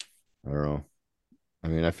 I don't know. I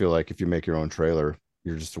mean, I feel like if you make your own trailer,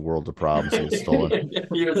 you're just a world of problems and get stolen.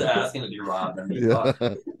 You're just asking to be robbed. I mean, yeah.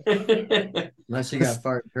 Unless you got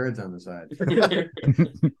fart turds on the side.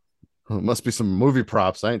 It must be some movie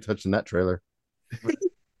props. I ain't touching that trailer.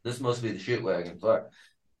 This must be the shit wagon. Fuck.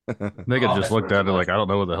 They could just looked at it like, I don't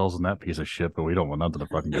know what the hell's in that piece of shit, but we don't want nothing to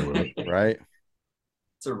fucking do with it. Right?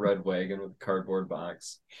 It's a red wagon with a cardboard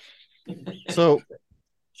box. So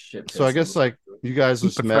Shit. I guess like you guys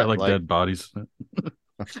just met like dead bodies.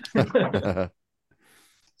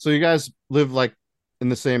 So you guys live like in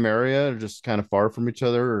the same area or just kind of far from each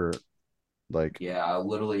other or like Yeah,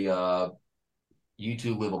 literally you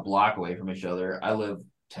two live a block away from each other. I live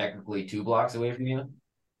technically 2 blocks away from you.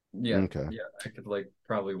 Yeah. Okay. Yeah, I could like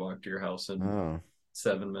probably walk to your house in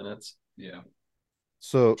 7 minutes. Yeah.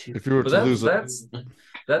 So if you were to lose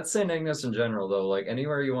that's St. Ignace in general though. Like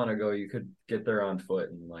anywhere you want to go, you could get there on foot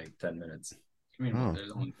in like 10 minutes. I mean,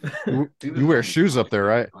 there's only... you wear shoes up there,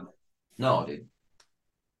 right? No, dude.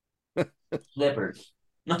 Slippers.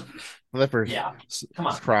 Flippers. Yeah. Come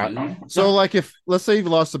on. Crap. So like if let's say you've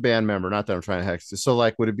lost a band member, not that I'm trying to hex you. So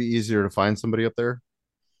like would it be easier to find somebody up there?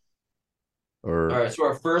 Or all right, so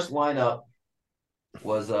our first lineup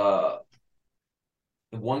was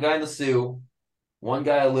one guy in the Sioux, one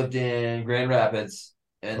guy lived in Grand Rapids,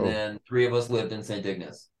 and then 3 of us lived in St.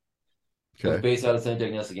 Ignace. Okay. So it's based out of St.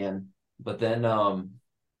 Ignace again. But then the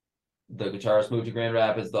guitarist moved to Grand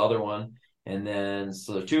Rapids, the other one. And then,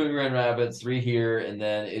 so 2 in Grand Rapids, 3 here. And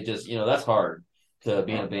then it just, that's hard to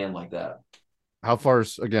be in a band like that.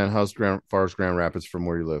 How's Grand Rapids from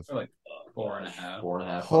where you live? Like 4.5.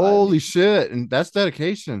 4.5. Holy shit. And that's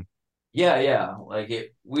dedication. Yeah.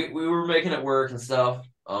 Like we were making it work and stuff.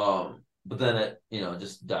 But then it,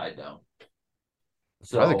 just died down.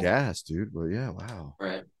 So by the gas, dude. But yeah, wow.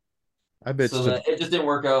 Right. I bet so. It just didn't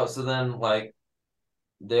work out. So then, like,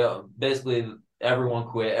 everyone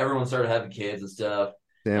quit. Everyone started having kids and stuff.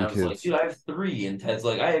 Damn, and I was kids. like, dude, I have 3, and Ted's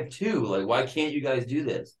like, I have 2. Like, why can't you guys do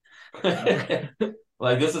this?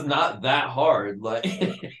 Like, this is not that hard. Like,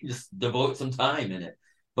 just devote some time in it.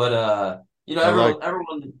 But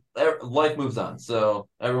everyone, life moves on. So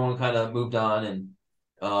everyone kind of moved on,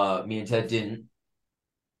 and me and Ted didn't.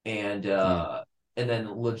 And then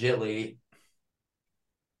legitly,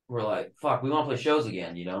 we're like, fuck, we want to play shows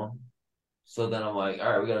again, So then I'm like,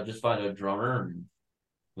 all right, we got to just find a drummer and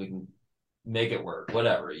we can make it work,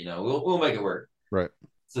 whatever, we'll make it work. Right.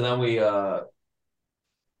 So then we found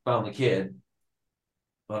the kid.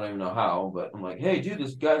 I don't even know how, but I'm like, hey, dude,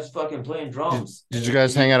 this guy's fucking playing drums. Did you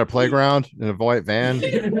guys hang out at a playground in a white van?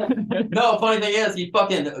 No, funny thing is, he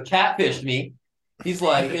fucking catfished me. He's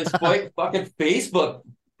like, his fucking Facebook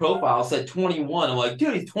profile said 21. I'm like,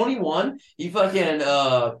 dude, he's 21. He fucking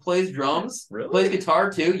plays drums, plays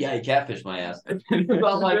guitar too. Yeah, he catfished my ass. I'm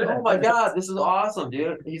like, oh my god, this is awesome,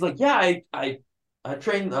 dude. He's like, yeah, I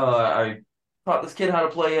trained, I taught this kid how to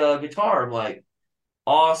play guitar. I'm like,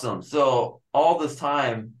 awesome. So all this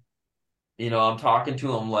time, I'm talking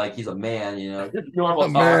to him like he's a man.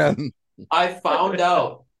 Normal talk. Man. I found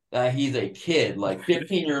out that he's a kid, like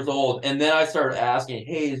 15 years old, and then I started asking,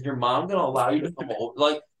 hey, is your mom gonna allow you to come over?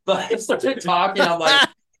 Like, but I started talking. I'm like,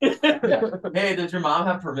 Hey, does your mom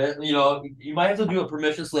have permit? You know, you might have to do a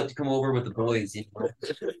permission slip to come over with the boys. You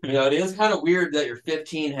know, it is kind of weird that you're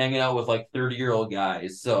 15 hanging out with like 30-year-old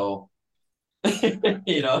guys. So,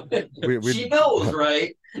 you know, she knows,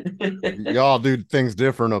 right? Y'all do things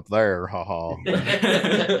different up there. Ha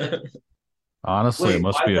Honestly, Wait, it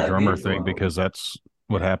must why be is a that drummer big? thing because that's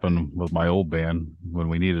what happened with my old band when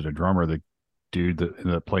we needed a drummer. The dude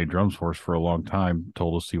that played drums for us for a long time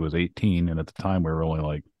told us he was 18, and at the time we were only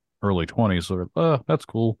like early 20s. So that's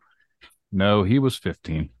cool. No, he was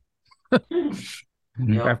 15.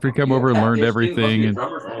 Yeah. After he come over and learned Catfish, dude, must be everything, a and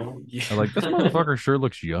drummer for him. I'm like, this motherfucker sure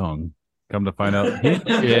looks young. Come to find out,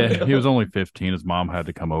 he was only 15. His mom had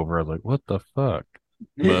to come over. I was like, what the fuck?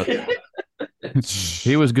 But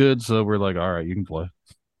he was good, so we're like, all right, you can play.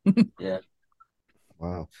 Yeah.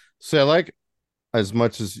 Wow. See, I like as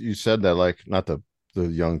much as you said that, like not the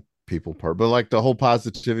young people part, but like the whole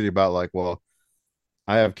positivity about like, well,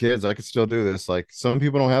 I have kids, I can still do this. Like some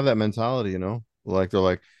people don't have that mentality, you know? Like they're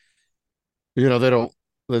like, you know,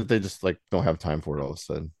 they just like don't have time for it all of a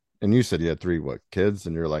sudden. And you said you had 3 kids,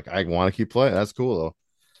 and you're like, I want to keep playing. That's cool though.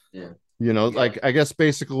 Yeah. You know, like I guess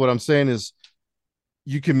basically what I'm saying is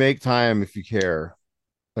you can make time if you care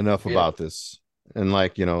enough about this. And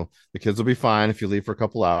like, you know, the kids will be fine if you leave for a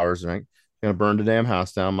couple hours, right? Gonna burn the damn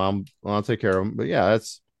house down. Mom, I'll take care of them. But yeah,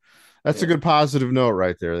 that's a good positive note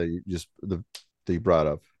right there that that you brought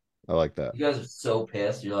up. I like that. You guys are so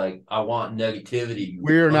pissed. You're like, I want negativity.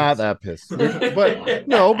 We're not that pissed. But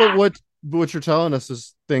no, but what you're telling us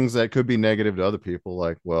is things that could be negative to other people.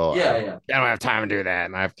 Like, well, I don't have time to do that,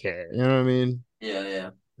 and I have kids. You know what I mean? Yeah.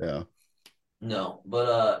 No,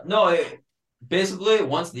 but basically,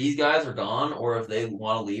 once these guys are gone, or if they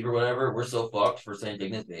want to leave or whatever, we're so fucked for St.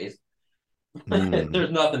 Ignace base.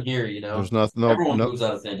 There's nothing here, you know. There's nothing. Everyone moves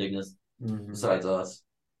out of St. Ignace besides us.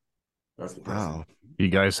 That's the wow. You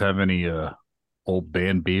guys have any old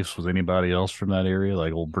band beefs with anybody else from that area?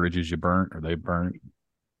 Like old bridges you burnt or they burnt?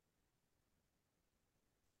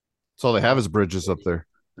 That's all they have is bridges up there.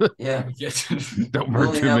 Yeah. Don't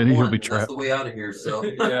burn too many, you'll be trapped. That's the way out of here. So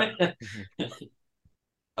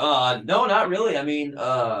no, not really. I mean,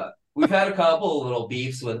 we've had a couple little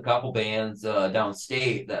beefs with a couple bands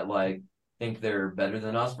downstate that like think they're better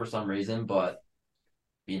than us for some reason, but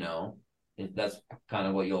you know, that's kind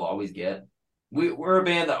of what you'll always get. We're a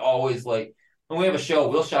band that always like when we have a show,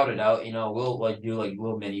 we'll shout it out. You know, we'll like do like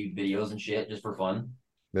little mini videos and shit just for fun.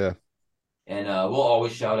 Yeah. And we'll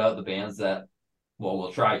always shout out the bands that, well,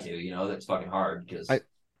 we'll try to. You know, that's fucking hard because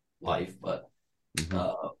life, but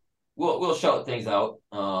we'll shout things out.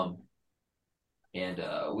 And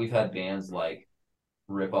we've had bands like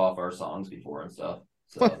rip off our songs before and stuff.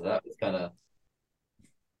 So that was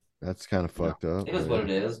that's kind of fucked up. It is what it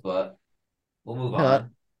is, but we'll move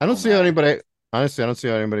on. I don't see how anybody. Honestly, I don't see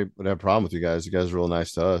how anybody would have a problem with you guys. You guys are real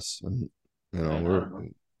nice to us, and you know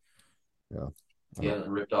You haven't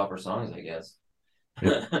ripped off our songs, I guess.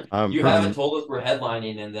 Yeah. You haven't told us we're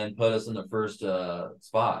headlining and then put us in the first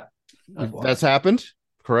spot. That's happened,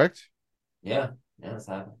 correct? Yeah, that's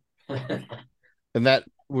happened. And that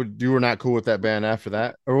you were not cool with that band after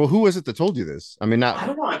that, or well, who was it that told you this? I mean, I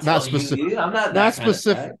don't want to tell specific. You, I'm not not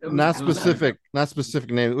specific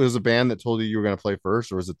name. It was a band that told you were going to play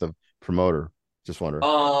first, or was it the promoter? Just wondering.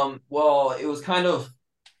 Well, it was kind of.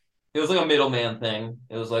 It was like a middleman thing.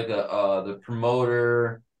 It was like the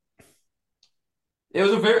promoter. That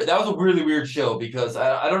was a really weird show because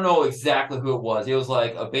I don't know exactly who it was. It was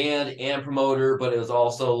like a band and promoter, but it was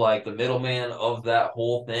also like the middleman of that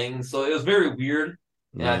whole thing. So it was very weird.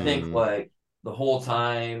 And I think like the whole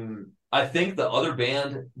time, I think the other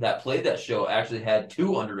band that played that show actually had 2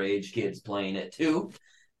 underage kids playing it too.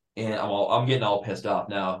 And I'm getting all pissed off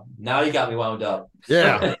now. Now you got me wound up.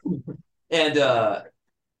 Yeah. And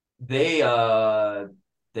they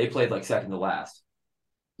played like second to last.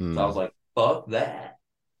 So I was like, fuck that.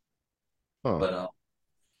 But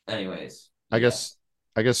anyways. I guess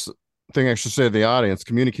the thing I should say to the audience,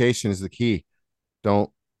 communication is the key. Don't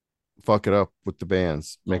fuck it up with the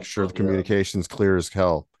bands. Make sure the communication's clear as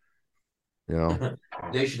hell. You know.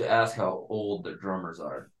 They should ask how old their drummers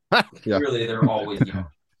are. Yeah. Really, they're always young.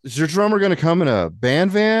 Is your drummer going to come in a band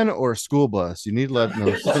van or a school bus? You need to let them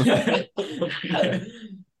know.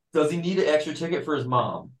 Does he need an extra ticket for his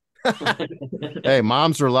mom? Hey,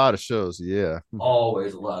 moms are a lot of shows. Yeah.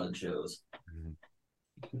 Always a lot of shows.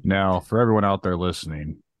 Now, for everyone out there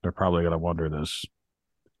listening, they're probably going to wonder this.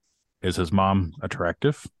 Is his mom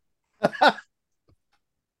attractive?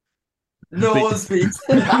 No one speaks.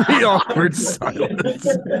 The awkward silence.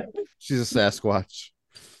 She's a Sasquatch.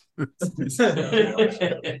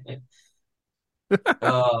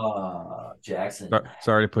 Jackson.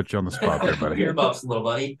 Sorry to put you on the spot there, buddy. Earmuffs, little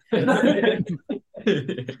buddy. Usually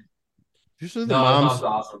the No, his moms. mom's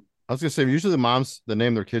awesome. I was gonna say usually the moms that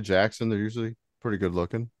name their kid Jackson, they're usually pretty good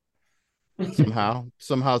looking. Somehow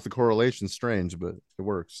the correlation's strange, but it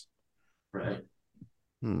works. Right.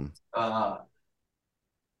 Hmm.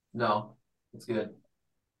 No, it's good.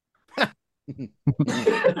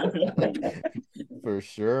 For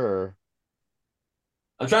sure.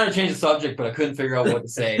 I'm trying to change the subject, but I couldn't figure out what to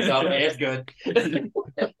say. So it's good.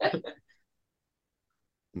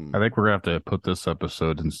 I think we're gonna have to put this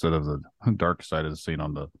episode instead of the dark side of the scene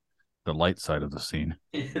on the light side of the scene.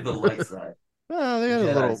 The light side. They had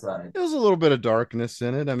Jedi a little. side. It was a little bit of darkness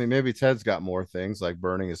in it. I mean, maybe Ted's got more things like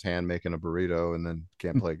burning his hand making a burrito and then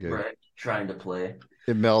can't play gig. Right. Trying to play.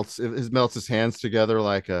 It melts. It melts his hands together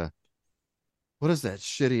like a. What is that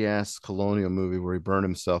shitty ass colonial movie where he burned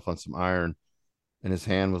himself on some iron, and his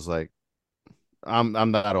hand was like,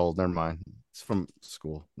 I'm that old. Never mind. It's from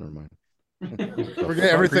school. Never mind. Forget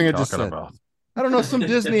everything I just said. About? I don't know, some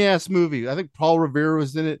Disney ass movie. I think Paul Revere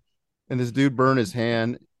was in it, and this dude burned his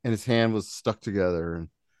hand, and his hand was stuck together, and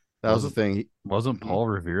that was the thing. Wasn't Paul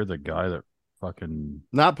Revere the guy that fucking?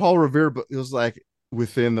 Not Paul Revere, but it was like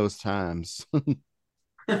within those times.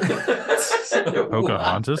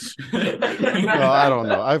 Pocahontas? No, I don't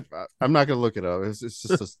know. I'm not gonna look it up. It's just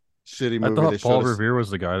a shitty movie. I thought Paul Revere was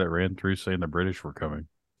the guy that ran through saying the British were coming.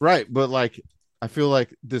 Right, but like I feel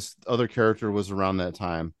like this other character was around that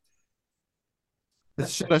time.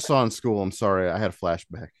 It's shit I saw in school. I'm sorry, I had a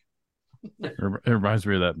flashback. It reminds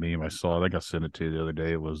me of that meme I saw. I think I sent it to you the other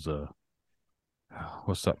day. It was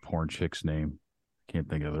what's that porn chick's name? Can't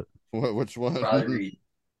think of it. Which one? Riley Reid.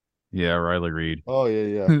 Yeah, Riley Reid. Oh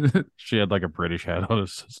yeah. She had like a British hat on. It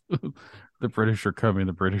says, the British are coming.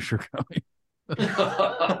 The British are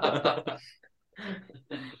coming.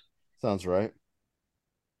 Sounds right.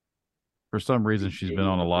 For some reason, she's been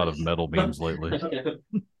on a lot of metal memes lately.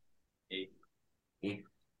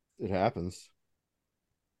 It happens.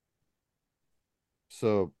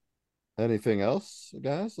 So, anything else,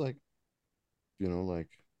 guys? Like, like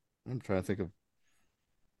I'm trying to think of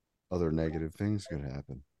other negative things could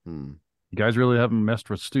happen. You guys really haven't messed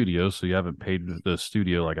with studios, so you haven't paid the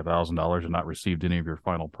studio like $1,000 and not received any of your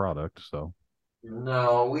final product. So,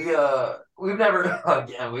 no, we've never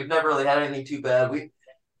really had anything too bad. We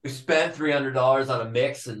spent $300 on a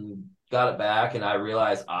mix and got it back, and I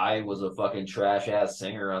realized I was a fucking trash ass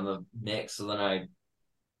singer on the mix, so then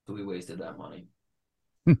we wasted that money.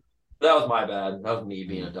 That was my bad. That was me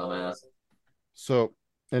being a dumbass. So,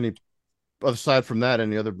 aside from that,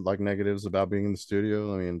 any other like negatives about being in the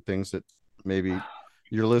studio? I mean, things that maybe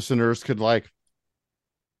your listeners could like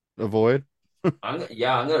avoid. I'm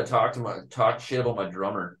gonna talk shit about my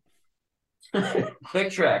drummer. Click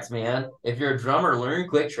tracks, man. If you're a drummer, learn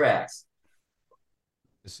click tracks.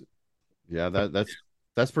 Yeah,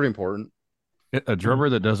 that's pretty important. A drummer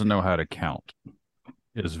that doesn't know how to count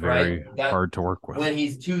is very hard to work with. When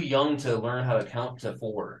he's too young to learn how to count to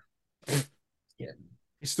 4.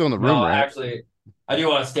 He's still in the room, right? Actually, I do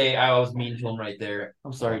want to stay. I was mean to him right there.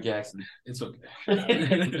 I'm sorry, Jackson. It's okay.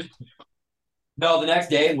 No, the next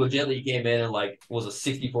day, legitimately, he came in and like was a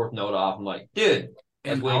 64th note off. I'm like, dude,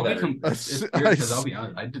 that's And way I'll better. it's weird because I'll be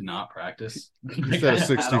honest, I did not practice. You said a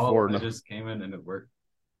 64 I note. just came in and it worked.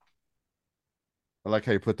 I like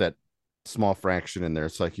how you put that small fraction in there.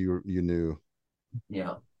 It's like you knew.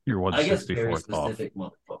 Yeah. You're I guess very 1/64th off. specific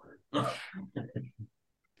motherfucker.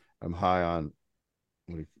 I'm high on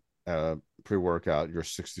pre-workout. You're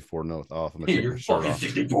 64 notes off. I'm gonna take You're my shirt fucking off.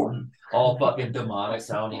 64. All fucking demonic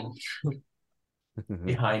sounding.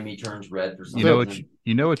 Behind me turns red for some You know reason.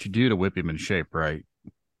 what you do to whip him in shape, right?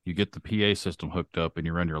 You get the PA system hooked up and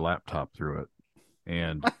you run your laptop through it.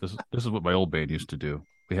 And this is what my old band used to do.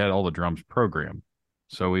 We had all the drums programmed.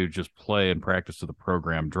 So we would just play and practice to the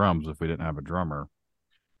programmed drums if we didn't have a drummer.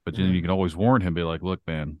 But then you can always warn him, be like, look,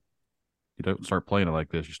 man, you don't start playing it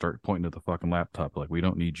like this. You start pointing at the fucking laptop like, we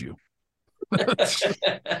don't need you. Oh,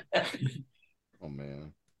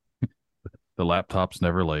 man. The laptop's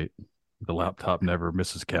never late. The laptop never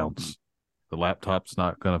misses counts. The laptop's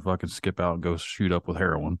not going to fucking skip out and go shoot up with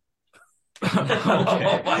heroin.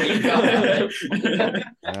 Oh my God.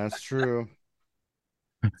 That's true.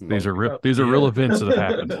 These are real events that have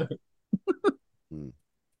happened.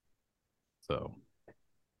 So,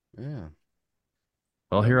 yeah.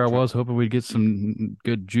 well, here I was hoping we'd get some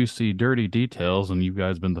good, juicy, dirty details, and you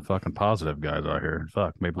guys been the fucking positive guys out here.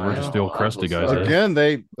 Fuck, maybe we're just still crusty guys. Again,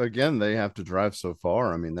 they have to drive so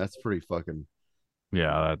far. I mean, that's pretty fucking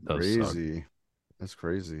that does crazy. suck. That's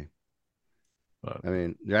crazy. But, I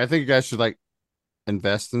mean, yeah, I think you guys should like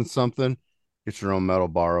invest in something get your own metal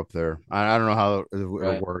bar up there. I don't know how it'll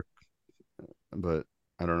Right. work, but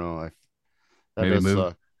I don't know. That Maybe does move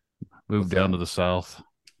suck. move What's down that? to the south,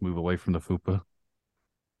 move away from the fupa.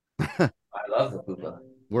 I love the Koopa.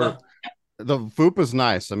 We're the Fupa's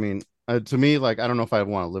nice. I mean, to me, like I don't know if I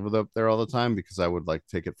want to live up there all the time because I would like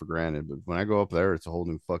take it for granted. But when I go up there, it's a whole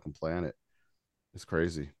new fucking planet. It's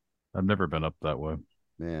crazy. I've never been up that way.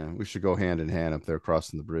 Man, we should go hand in hand up there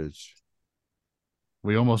crossing the bridge.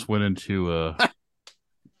 We almost went into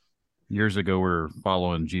years ago. We were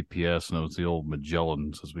following GPS, and it was the old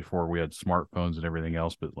Magellans. This was before we had smartphones and everything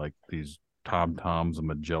else. But like these Tom Toms and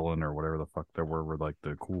Magellan or whatever the fuck there were like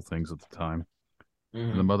the cool things at the time.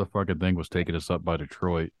 And the motherfucking thing was taking us up by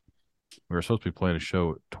Detroit. We were supposed to be playing a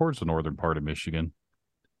show towards the northern part of Michigan,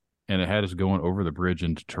 and it had us going over the bridge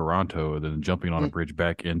into Toronto and then jumping on a bridge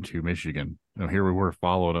back into Michigan. And here we were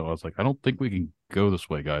following it. I was like, I don't think we can go this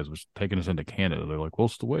way, guys. It was taking us into Canada. They're like, well,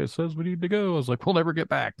 it's the way it says we need to go. I was like, we'll never get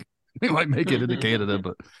back. We might make it into Canada,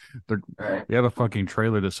 but Right. we have a fucking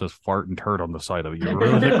trailer that says fart and turd on the side of it. You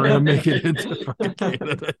really think we're going to make it into fucking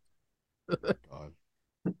Canada? God.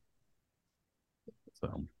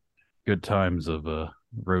 So good times of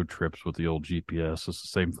road trips with the old GPS. It's the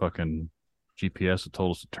same fucking GPS that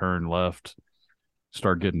told us to turn left,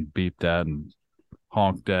 start getting beeped at and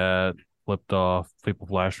honked at, flipped off, people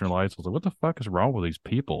flashing their lights. I was like, what the fuck is wrong with these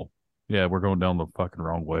people? Yeah, we're going down the fucking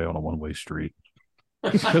wrong way on a one-way street.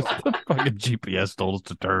 Because the fucking GPS told us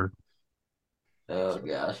to turn. Oh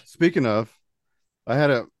gosh. Speaking of,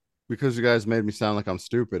 because you guys made me sound like I'm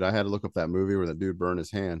stupid. I had to look up that movie where the dude burned his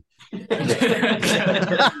hand.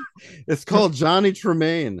 It's called Johnny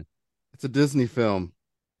Tremaine. It's a Disney film.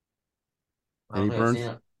 I don't And he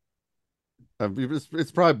think I've burns. seen it.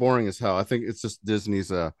 It's probably boring as hell. I think it's just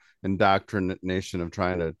Disney's indoctrination of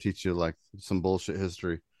trying to teach you like some bullshit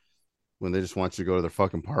history when they just want you to go to their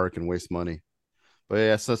fucking park and waste money. But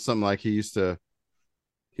yeah, so that's something like he was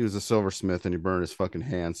a silversmith and he burned his fucking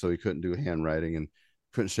hand, so he couldn't do handwriting and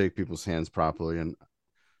couldn't shake people's hands properly. And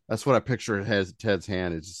that's what I picture it has Ted's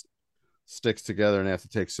hand. It just sticks together and they have to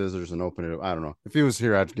take scissors and open it up. I don't know. If he was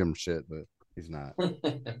here, I'd give him shit, but he's not. I'm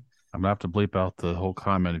gonna have to bleep out the whole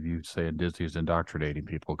comment of you saying Disney's indoctrinating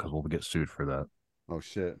people because we'll get sued for that. Oh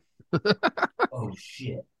shit. Oh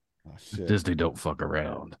shit. Oh shit. Disney don't fuck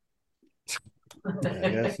around. I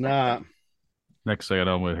guess not. Next thing I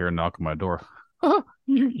know, I'm gonna hear a knock on my door.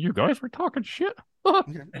 You guys were talking shit.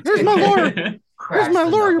 Here's my lawyer. Here's my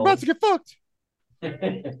lawyer. You're about to get fucked.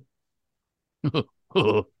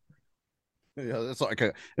 Yeah, that's like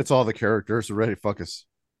it's all the characters ready to fuck us.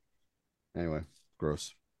 Anyway,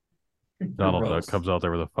 gross. Donald Duck comes out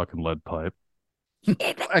there with a fucking lead pipe.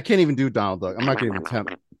 I can't even do Donald Duck. I'm not gonna even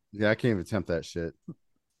attempt. Yeah, I can't even attempt that shit.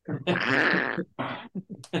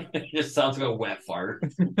 It just sounds like a wet fart.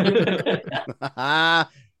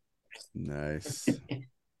 Nice.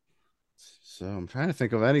 So I'm trying to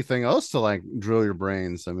think of anything else to like drill your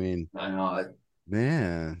brains. I mean, I know.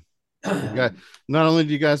 man, not only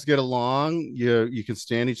do you guys get along, you can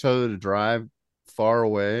stand each other to drive far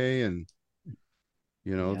away, and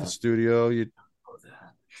the studio you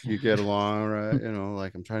get along, right?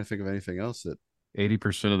 Like I'm trying to think of anything else that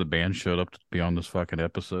 80% of the band showed up to be on this fucking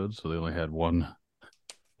episode, so they only had one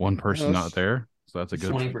person not there. So that's a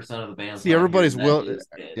good 20% of the band. See, everybody's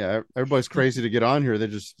everybody's crazy to get on here. They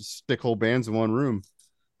just stick whole bands in one room.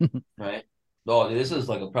 Right. Oh, dude, this is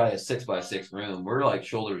like probably a 6x6 room. We're like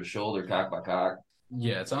shoulder to shoulder, cock by cock.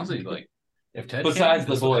 Yeah, it sounds like if Ted. Besides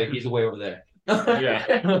the boy, he's way over there.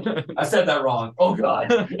 Yeah. I said that wrong. Oh god.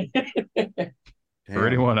 For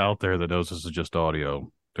anyone out there that knows this is just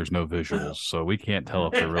audio, there's no visuals, so we can't tell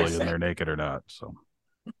if they're really in there naked or not. So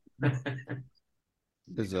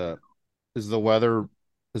is the weather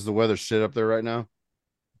shit up there right now?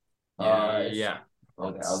 Yeah.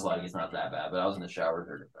 Okay, I was like, it's not that bad, but I was in the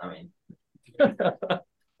shower.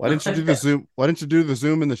 Why didn't you do the Zoom? Why didn't you do the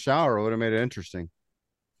Zoom in the shower? It would have made it interesting.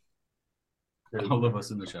 All of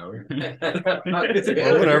us in the shower.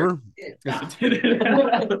 Well, whatever.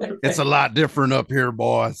 It's a lot different up here,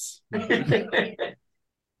 boss. I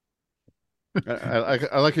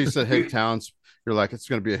like how you said Hick Towns. You're like, it's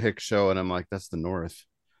going to be a Hick show, and I'm like, that's the North.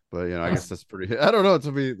 But I guess that's pretty. I don't know.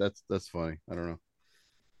 To me, that's funny. I don't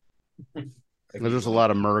know. There's a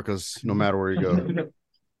lot of Americas, no matter where you go.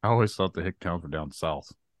 I always thought the Hick Towns were down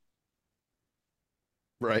south.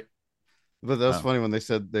 Right. But that's funny when they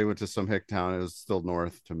said they went to some Hick town. It was still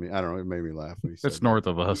north to me. I don't know. It made me laugh. When he said It's north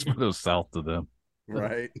of us, but it was south to them.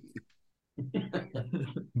 Right.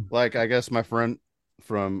 Like, I guess my friend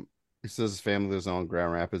he says his family lives on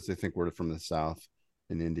Grand Rapids. They think we're from the south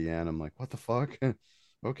in Indiana. I'm like, what the fuck?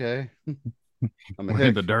 Okay. I'm a We're in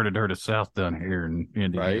hick, the dirty South down here in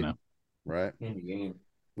Indiana. right? In the game.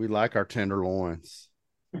 We like our tenderloins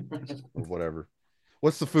or whatever.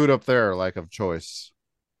 What's the food up there like of choice?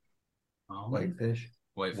 Whitefish.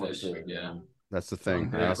 Whitefish. Yeah. That's the thing.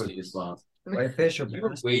 Very quick response. Whitefish or You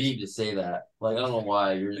were waiting to say that. Like, I don't know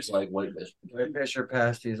why. You're just like whitefish. Whitefish or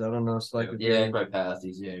pasties. I don't know. It's like Yeah, probably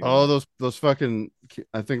pasties. Yeah. Oh, those fucking.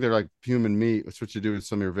 I think they're like human meat. That's what you do with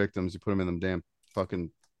some of your victims. You put them in them damn fucking.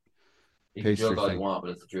 You can pastry joke all thing. you want,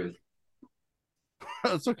 but it's the truth.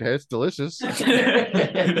 It's okay. It's delicious.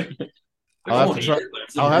 I'll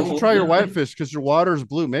I'll have to try your whitefish because your water is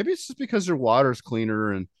blue. Maybe it's just because your water is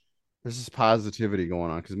cleaner and there's this positivity going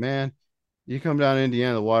on. Because man, you come down to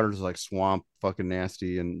Indiana, the water's like swamp, fucking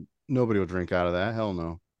nasty, and nobody will drink out of that. Hell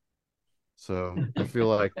no. So I feel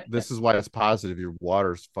like this is why it's positive. Your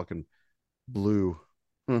water's fucking blue.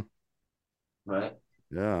 Right.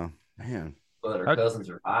 Yeah, man. But our cousins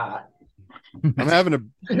are hot. I'm having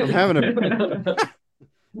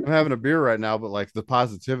a beer right now, but like the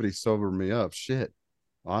positivity sobered me up. Shit.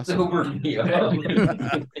 Awesome. Sobered me up.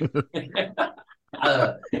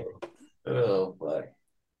 Oh fuck.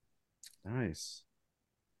 Nice.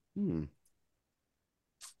 What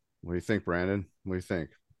do you think, Brandon? What do you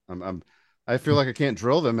think? I feel like I can't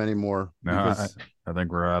drill them anymore. No, I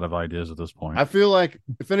think we're out of ideas at this point. I feel like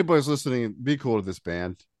if anybody's listening, be cool to this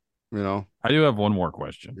band. You know? I do have one more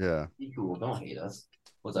question. Yeah. Be cool. Don't hate us.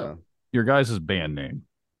 What's up? Your guys' band name.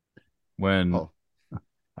 When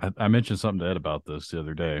I mentioned something to Ed about this the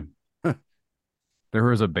other day. There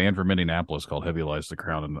was a band from Indianapolis called Heavy Lies the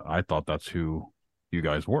Crown, and I thought that's who you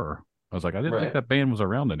guys were. I was like, I didn't think that band was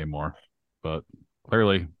around anymore, but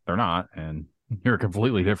clearly they're not, and you're a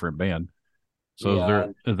completely different band.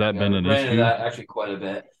 So has that been an issue? That actually quite a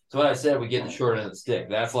bit. So when I said we get the short end of the stick,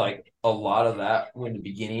 that's like a lot of that in the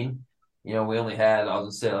beginning. You know, we only had, I'll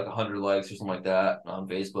just say like 100 likes or something like that on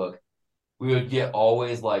Facebook. We would get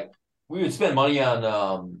always like, we would spend money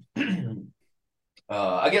on,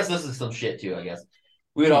 I guess this is some shit too, I guess.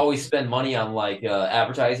 We would always spend money on like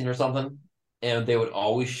advertising or something, and they would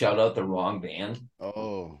always shout out the wrong band.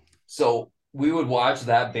 Oh. So we would watch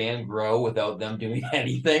that band grow without them doing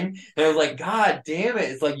anything. And I was like, God damn it.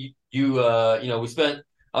 It's like you know, we spent,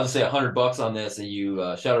 I'll just say $100 on this and you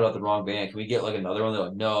shouted out the wrong band. Can we get like another one? They're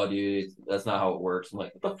like, no, dude, that's not how it works. I'm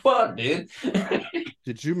like, what the fuck, dude?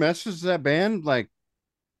 Did you message that band like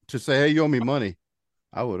to say, hey, you owe me money?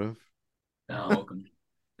 I would have. No.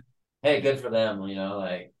 Hey, good for them, you know,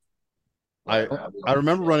 like. I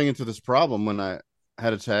remember running into this problem when I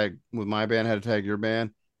had a tag with my band, had to tag your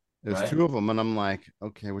band. There's two of them, and I'm like,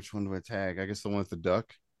 okay, which one do I tag? I guess the one with the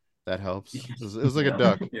duck. That helps. It was like a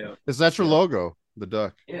duck. Yeah. Is that your logo? The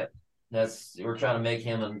duck. Yeah. We're trying to make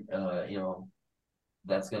him you know,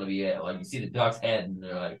 that's gonna be it. Like you see the duck's head and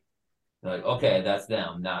they're like, okay, that's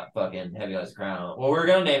them, not fucking Heavy Lies the Crown. Well, we're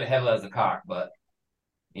gonna name it Heavy Lies the Cock, but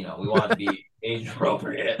you know, we want it to be age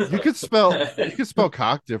appropriate. You could spell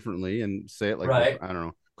cock differently and say it like right. I don't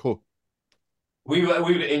know. Cool. We've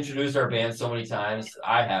introduced our band so many times.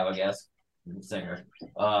 I have, I guess, singer,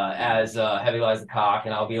 as Heavy Lies the Cock,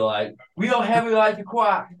 and I'll be like, we don't Heavy Lies the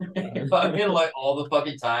Quack. Fucking like all the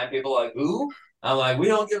fucking time. People are like, who? I'm like, we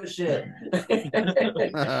don't give a shit.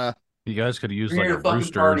 You guys could use like a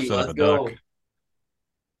rooster instead of a duck. I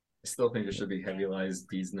still think it should be Heavy Lies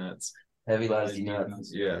These Nuts. Heavy Lies These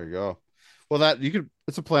Nuts. Yeah. There you go. Well,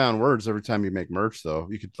 it's a play on words every time you make merch, though.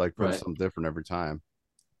 You could like put something different every time.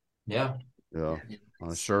 Yeah. Yeah.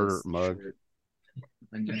 On a shirt or mug. Shirt.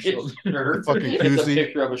 Fucking It's a koozie.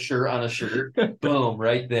 picture of a shirt on a shirt. Boom,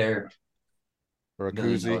 right there. Or a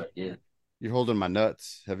koozie. Yeah. You're holding my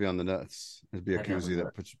nuts. Heavy on the nuts. It'd be a koozie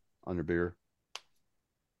that puts on your beer.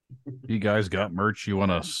 You guys got merch you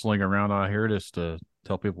want to sling around out here just to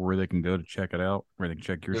tell people where they can go to check it out, where they can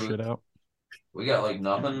check your shit out? We got like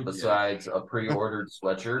nothing besides a pre-ordered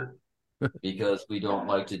sweatshirt because we don't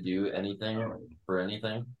like to do anything for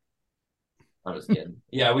anything. I'm just kidding.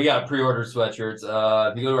 Yeah, we got pre-ordered sweatshirts.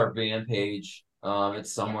 If you go to our band page,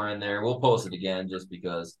 it's somewhere in there. We'll post it again just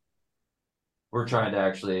because we're trying to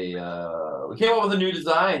actually we came up with a new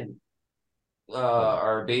design.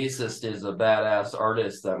 Our bassist is a badass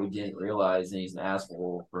artist that we didn't realize, and he's an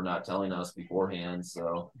asshole for not telling us beforehand.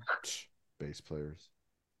 So bass players.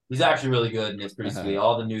 He's actually really good, and it's pretty sweet.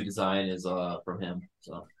 All the new design is from him.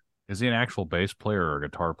 So is he an actual bass player or a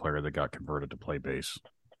guitar player that got converted to play bass?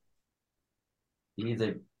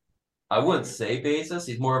 I wouldn't say bassist.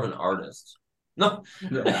 He's more of an artist. No.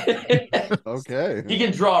 Okay. He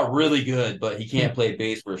can draw really good, but he can't play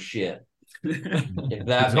bass for shit. If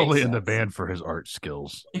that He's only in the band for his art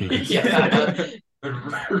skills. Yeah.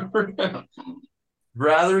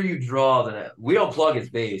 rather you draw than we don't plug his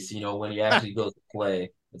bass. When he actually goes to play.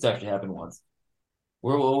 It's actually happened once.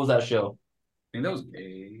 What was that show? I think that was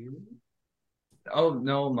gay. Oh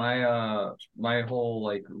no, my whole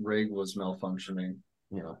like rig was malfunctioning.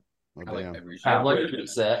 Oh, I like damn. every I show. like it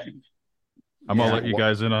set. I'm gonna Yeah. let you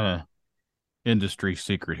guys in on a industry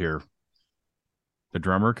secret here. The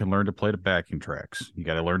drummer can learn to play the backing tracks. You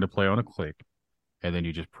got to learn to play on a click, and then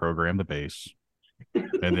you just program the bass,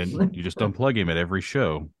 and then you just unplug him at every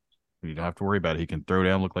show. You don't have to worry about it. He can throw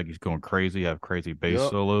down, look like he's going crazy, have crazy bass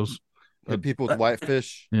Yep. solos. Hit people with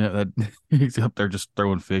whitefish. Yeah, that he's up there just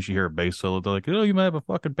throwing fish. You hear a bass solo. They're like, "Oh, you might have a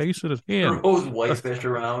fucking bass in his hand." Throws whitefish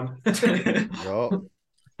around. Yup.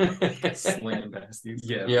 Slam bastards.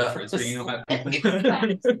 Yeah, Yeah. frisbeeing them at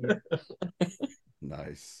people.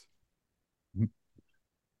 Nice.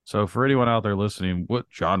 So, for anyone out there listening, what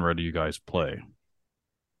genre do you guys play?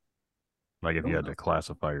 Like, if you had to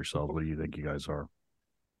classify yourselves, what do you think you guys are?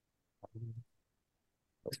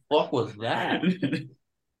 Fuck was that?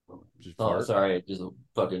 Just Oh, fart. sorry. Just a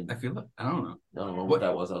fucking. I feel like I don't know. I don't know what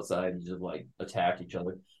that was outside. And just like attacked each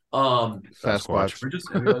other. Sasquatch. We're just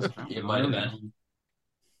It might have been.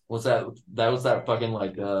 What's that? That was that fucking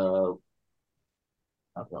like I don't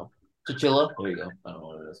know. Chinchilla? There you go. I don't know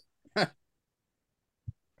what it is.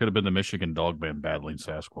 Could have been the Michigan dog band battling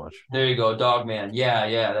Sasquatch. There you go, Dogman.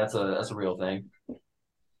 Yeah, that's a real thing.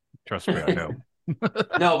 Trust me, I know.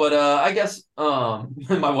 No, but I guess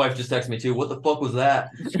my wife just texted me too. What the fuck was that?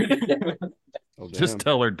 Oh, damn. Just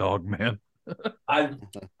tell her, dog man.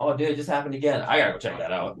 Oh dude, it just happened again. I gotta go check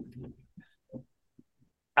that out.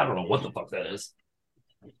 I don't know what the fuck that is.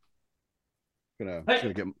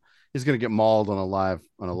 He's gonna get mauled on a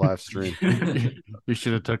live stream. You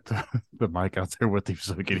should have took the mic out there with him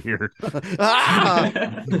so we could hear. Ah!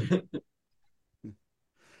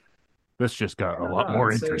 This just got a lot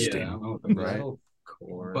more interesting. Right.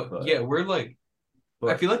 But yeah, we're like,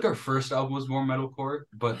 I feel like our first album was more metalcore,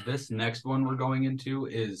 but this next one we're going into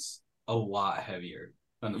is a lot heavier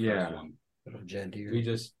than the first one.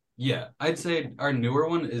 Genttier. I'd say our newer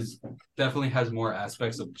one definitely has more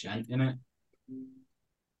aspects of gent in it.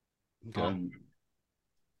 Okay.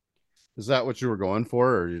 Is that what you were going for,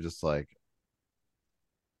 or are you just like,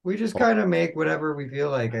 We just kind of make whatever we feel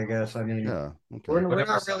like, I guess. I mean, yeah, okay. we're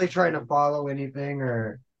not really trying to follow anything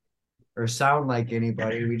or sound like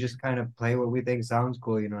anybody. We just kind of play what we think sounds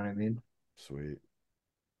cool. You know what I mean? Sweet.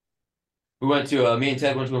 We went to me and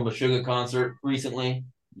Ted went to a Meshuggah concert recently,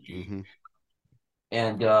 Mm-hmm.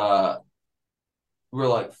 and we were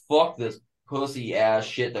like, "Fuck this pussy ass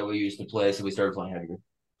shit that we used to play," so we started playing heavier.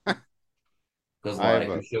 Because like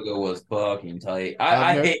Meshuggah was fucking tight.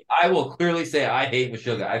 I will clearly say I hate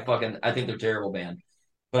Meshuggah. I think they're a terrible band.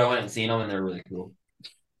 But I went and seen them and they're really cool.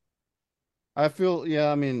 I feel,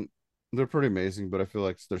 I mean, they're pretty amazing, but I feel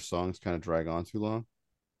like their songs kind of drag on too long.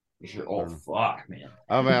 Sure. Oh fuck, man.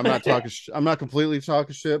 I mean, I'm not talking. I'm not completely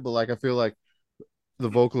talking shit, but like I feel like the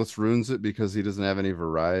vocalist ruins it because he doesn't have any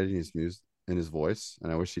variety in his music, in his voice,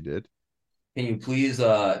 and I wish he did. Can you please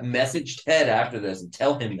message Ted after this and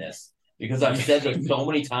tell him this? Because I've said this so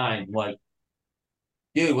many times. Like,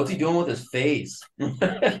 dude, what's he doing with his face?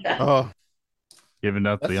 Oh, Giving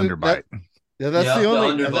up the That's underbite. that's the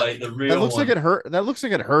only. underbite, the real That looks one. like it hurt. That looks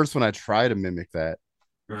like it hurts when I try to mimic that.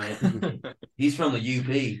 Right. He's from the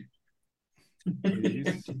UP.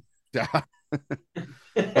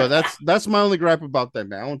 But that's my only gripe about that,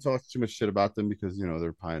 man. I won't talk too much shit about them because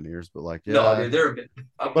they're pioneers. But like, yeah, No, dude, they're.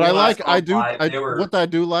 but I like. I do. They were What I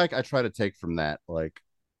do like, I try to take from that. Like,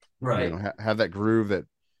 right. have that groove that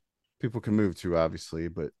people can move to, obviously,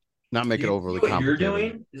 but not make it overly what complicated. you're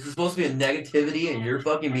doing? This is supposed to be a negativity, and you're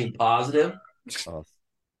fucking being positive. Oh,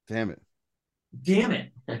 damn it! Damn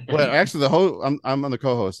it! Well, actually, I'm on the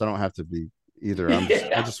co-host. I don't have to be either.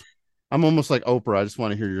 I'm almost like Oprah. I just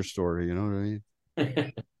want to hear your story. You know what I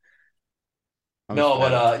mean? No,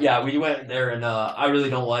 but yeah, we went there, and I really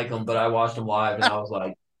don't like them, but I watched them live, and I was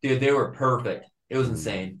like, dude, they were perfect. It was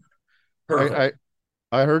insane. Perfect.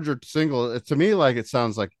 I heard your single. To me, like it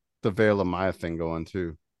sounds like the Veil of Maya thing going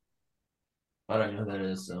too. I don't know who that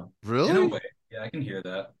is, so Really? In a way, yeah, I can hear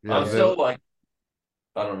that. Yeah, I'm still like,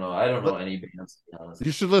 I don't know. I don't know any bands, to be honest.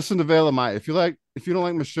 You should listen to Veil of Maya. If you don't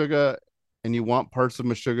like Meshuggah and you want parts of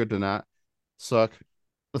Meshuggah to not suck,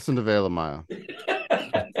 listen to Veil of Maya.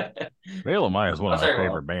 Veil of Maya is one of my That's very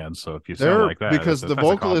favorite bands. So if you sound like that, because that's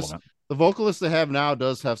the a vocalist they have now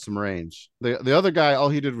does have some range. The other guy, all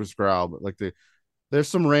he did was growl, but like there's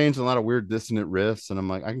some range and a lot of weird dissonant riffs, and I'm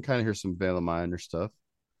like, I can kind of hear some Veil of Maya in their stuff.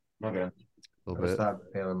 Okay. A I little bit. thought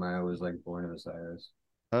Pale Maya was like Born of Osiris.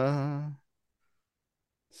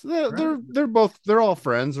 So they're all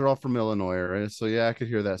friends. They're all from Illinois area. So yeah, I could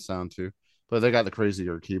hear that sound too. But they got the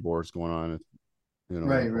crazier keyboards going on,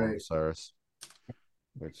 Right, with right. Osiris.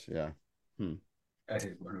 Which yeah. I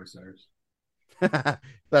hate Born Osiris.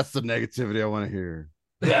 That's the negativity I want to hear.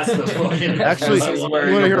 That's the fucking. Actually, you want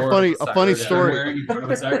to hear a funny story? Wearing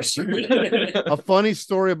Born Osiris shirt. A funny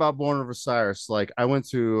story about Born of Osiris. Like I went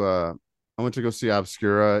to go see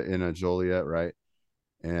Obscura in Joliet, right?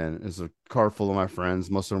 And it's a car full of my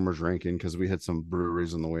friends. Most of them were drinking because we had some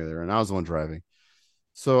breweries on the way there, and I was the one driving.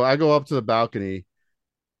 So I go up to the balcony,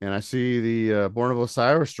 and I see the Born of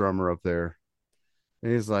Osiris drummer up there.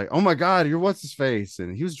 And he's like, "Oh my God, you're what's his face?"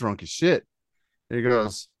 And he was drunk as shit. And he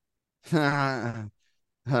goes, I'm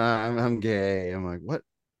gay. I'm like, what?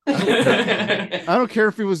 I don't care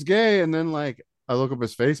if he was gay. And then like I look up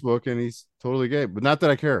his Facebook and he's totally gay, but not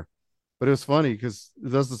that I care. But it was funny because it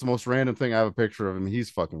does this most random thing. I have a picture of him. He's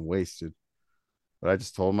fucking wasted. But I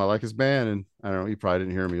just told him I like his band, and I don't know. He probably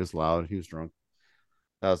didn't hear me. He was loud. He was drunk.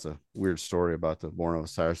 That was a weird story about the Born of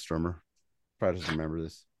Osiris drummer. Probably doesn't remember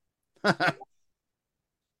this.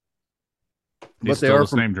 He's still the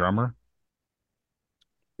same drummer.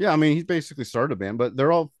 Yeah, I mean, he basically started a band, but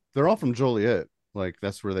they're all from Joliet. Like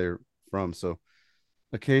that's where they're from. So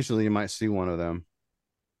occasionally you might see one of them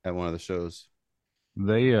at one of the shows.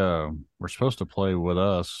 They were supposed to play with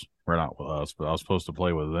us, or not with us, but I was supposed to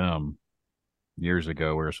play with them years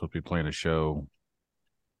ago. We were supposed to be playing a show.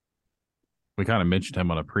 We kind of mentioned him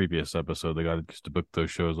on a previous episode. The guy that used to book those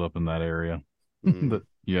shows up in that area that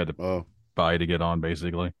you had to buy to get on,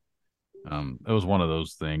 basically. It was one of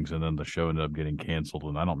those things, and then the show ended up getting canceled,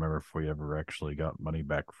 and I don't remember if we ever actually got money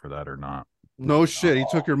back for that or not. No shit, he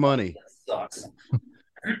took your money. That sucks.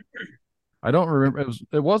 I don't remember.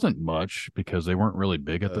 It wasn't much because they weren't really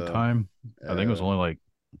big at the time. I think it was only like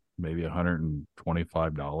maybe $125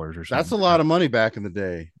 or something. That's a lot of money back in the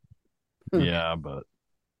day. Yeah, but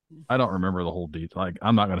I don't remember the whole detail. Like,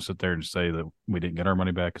 I'm not going to sit there and say that we didn't get our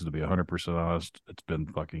money back because, to be 100% honest, it's been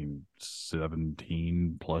fucking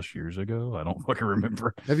 17 plus years ago. I don't fucking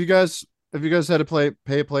remember. Have you guys had to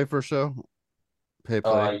pay to play for a show? Pay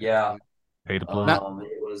play. Yeah. Pay to play.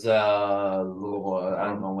 It was I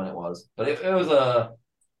don't know when it was, but it was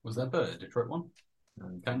Was that the Detroit one?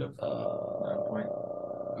 Kind of.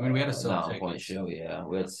 I mean, we had a sell tickets. Point show. Yeah,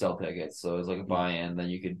 we had to sell tickets, so it was like a buy-in. Then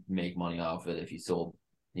you could make money off it if you sold,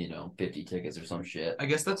 50 tickets or some shit. I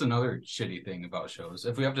guess that's another shitty thing about shows.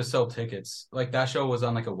 If we have to sell tickets, like that show was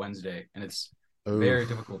on like a Wednesday, and it's very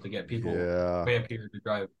difficult to get people way up here to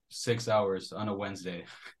drive 6 hours on a Wednesday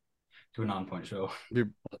to a non-point show. You're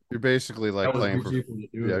basically like playing for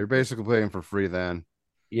you're basically playing for free then.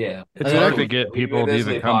 Yeah, it's hard to get people to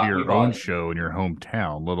even come to your own show in your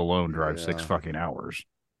hometown, let alone drive 6 fucking hours.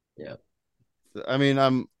 Yeah, I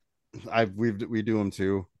mean, we do them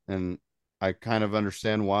too, and I kind of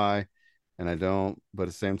understand why, and I don't. But at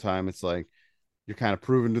the same time, it's like you're kind of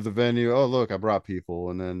proving to the venue, oh look, I brought people,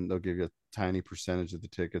 and then they'll give you a tiny percentage of the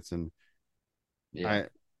tickets, and I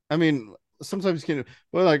mean. Sometimes you can,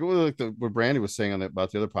 well, like what Brandy was saying about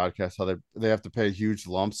the other podcast, how they have to pay a huge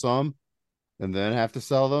lump sum and then have to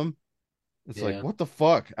sell them. It's like, what the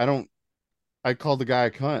fuck? I called the guy a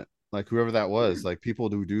cunt, like whoever that was. Like people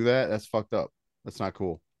who do that, that's fucked up. That's not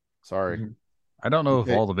cool. Sorry. I don't know if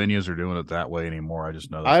all the venues are doing it that way anymore. I just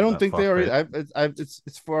know. I don't think they are.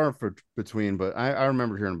 It's far between, but I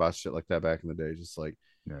remember hearing about shit like that back in the day. Just like.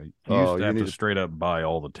 Yeah, you used to have to straight up buy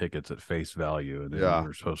all the tickets at face value, and then you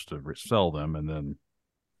were supposed to sell them. And then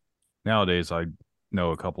nowadays, I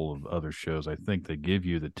know a couple of other shows. I think they give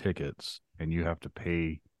you the tickets, and you have to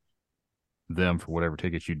pay them for whatever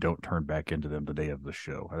tickets you don't turn back into them the day of the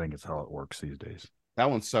show. I think it's how it works these days.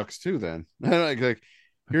 That one sucks too. Then like here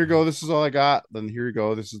you go. This is all I got. Then here you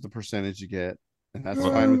go. This is the percentage you get, and that's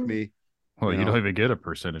fine with me. Well, you don't even get a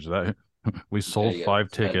percentage of that. We sold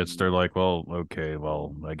 5 tickets. They're like, well, okay,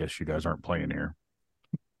 well, I guess you guys aren't playing here.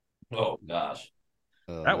 Oh gosh,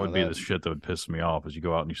 that would be the shit that would piss me off. Is you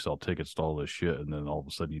go out and you sell tickets to all this shit, and then all of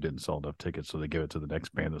a sudden you didn't sell enough tickets, so they give it to the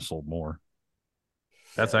next band that sold more.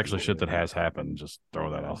 That's actually shit that has happened. Just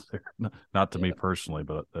throw that out there. Not to me personally,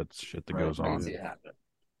 but that's shit that goes on.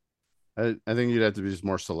 I think you'd have to be just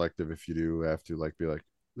more selective if you do have to be like,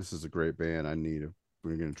 this is a great band.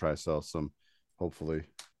 We're going to try to sell some, hopefully,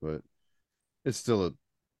 but. It's still a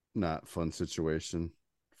not fun situation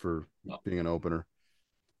for being an opener.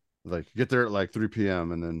 Like get there at like 3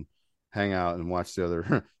 p.m. and then hang out and watch the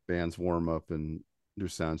other bands warm up and do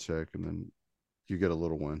sound check, and then you get a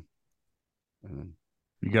little one. And then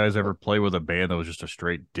you guys ever play with a band that was just a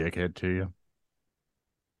straight dickhead to you?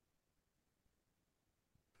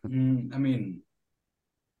 I mean,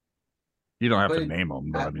 You don't have to But name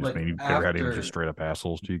them, but I just like, mean, you've ever had any after- just straight up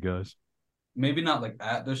assholes to you guys? maybe not like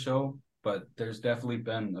at the show, but there's definitely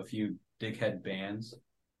been a few dickhead bands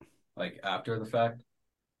like after the fact.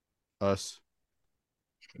 Us.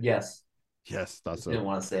 Yes. Yes, that's Didn't it.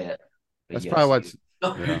 want to say it. but That's yes, probably why. you-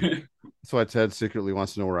 Yeah. That's why Ted secretly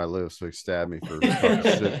wants to know where I live, so he stabbed me for talking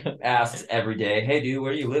shit. Asks every day, hey dude,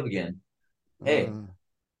 where do you live again? Hey.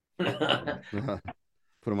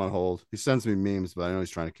 Put him on hold. He sends me memes, but I know he's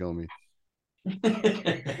trying to kill me.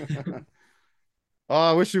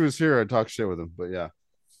 Oh, I wish he was here. I'd talk shit with him, but yeah.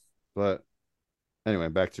 But anyway,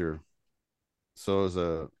 back to your. So as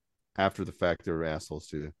a after the fact, they were assholes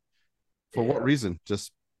to you. For what reason?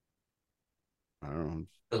 Just I don't know.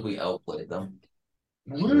 Because we outplayed them.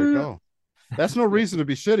 There you go. That's no reason to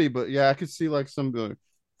be shitty, but yeah, I could see like some like,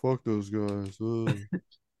 fuck those guys. Ugh.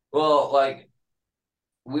 Well, like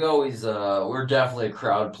we always we're definitely a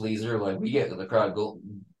crowd pleaser. Like we get the crowd go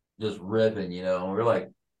just ripping, you know. We're like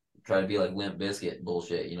trying to be like Limp Bizkit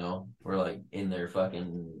bullshit, you know. We're like in there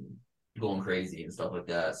fucking going crazy and stuff like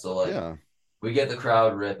that. So like Yeah. we get the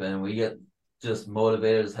crowd ripping, we get just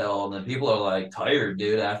motivated as hell, and then people are like tired,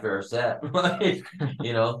 dude, after our set. Like,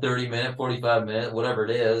 you know, 30-minute, 45-minute, whatever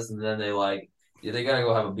it is, and then they like they gotta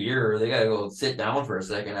go have a beer or they gotta go sit down for a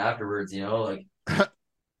second afterwards, you know, like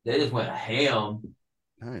they just went ham.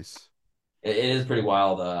 Nice. It is pretty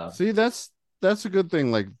wild. See, that's a good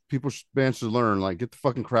thing. Like bands should learn. Like get the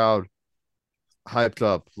fucking crowd hyped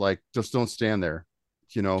up. Like just don't stand there,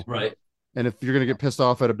 you know. Right. And if you're gonna get pissed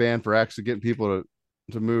off at a band for actually getting people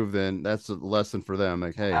to move, then that's a lesson for them.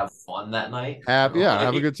 Like, hey, Have fun that night. have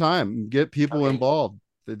a good time. Get people involved.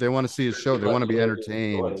 They want to see a show. They want to be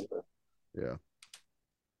entertained. Yeah.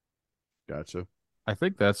 Gotcha. I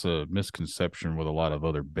think that's a misconception with a lot of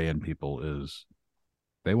other band people is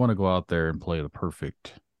they want to go out there and play the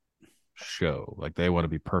perfect show. Like they want to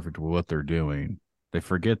be perfect with what they're doing. They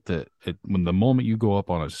forget that when the moment you go up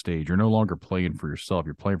on a stage, you're no longer playing for yourself.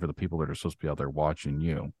 You're playing for the people that are supposed to be out there watching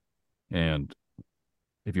you. And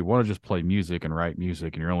if you want to just play music and write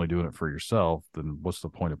music and you're only doing it for yourself, then what's the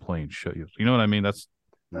point of playing show? You know what I mean? That's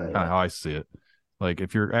kind of how I see it. Like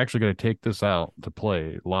if you're actually going to take this out to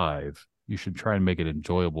play live, you should try and make it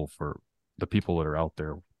enjoyable for the people that are out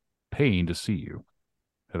there paying to see you.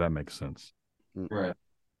 If that makes sense. Right.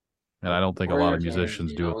 And I don't think a lot of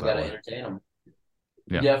musicians do it we that gotta way. entertain them.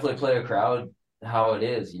 Yeah. You definitely play a crowd how it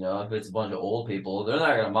is, you know. If it's a bunch of old people, they're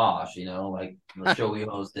not gonna mosh, you know. Like the show we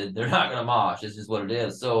hosted, they're not gonna mosh. It's just what it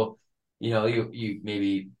is. So, you know, you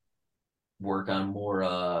maybe work on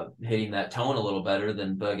more hitting that tone a little better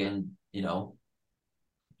than bugging, you know,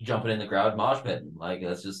 jumping in the crowd mosh pitting. Like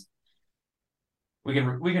that's just we can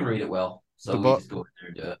read it well. So we just go in there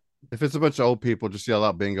and do it. If it's a bunch of old people, just yell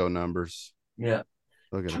out bingo numbers. Yeah.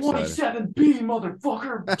 They'll get excited. 27B,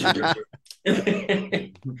 motherfucker.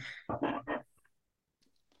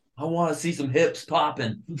 I want to see some hips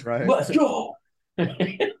popping. Right. Let's go.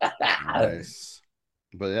 Nice.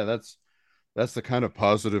 But yeah, that's the kind of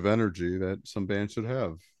positive energy that some bands should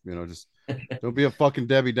have. You know, just don't be a fucking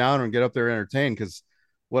Debbie Downer and get up there and entertain. Because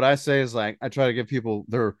what I say is like I try to give people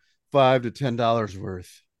their $5 to $10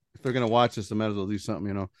 worth. If they're gonna watch this, I might as well do something,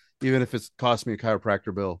 you know, even if it's cost me a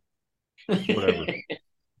chiropractor bill. Whatever.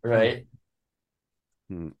 Right.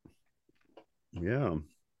 Yeah. Well,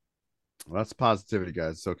 that's positivity,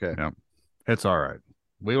 guys. It's okay. Yeah. It's all right.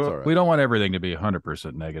 We right. We don't want everything to be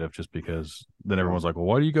 100% negative just because then everyone's like, well,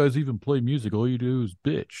 why do you guys even play music? All you do is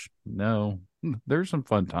bitch. No, there's some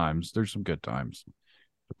fun times. There's some good times.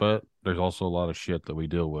 But there's also a lot of shit that we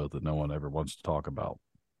deal with that no one ever wants to talk about.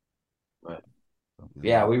 Right.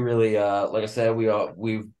 Yeah, we really like I said,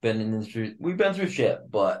 we've been in this, we've been through shit,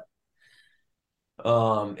 but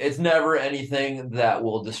it's never anything that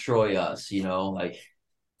will destroy us, you know, like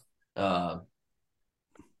I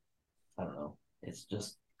don't know. It's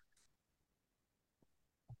just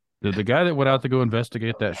Did the guy that went out to go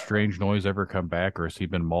investigate that strange noise ever come back, or has he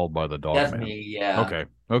been mauled by the dog that's man? me, yeah. Okay.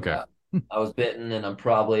 Yeah. I was bitten, and I'm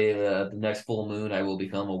probably the next full moon I will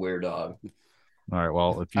become a weredog. All right.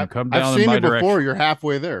 Well, if you come down I've in seen my it before. direction, You're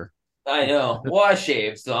halfway there. I know. Well, I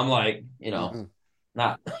shaved, so I'm like, you know,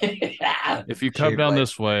 not. if you come Shaved down light.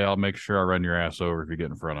 this way, I'll make sure I run your ass over if you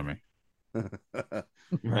get in front of me.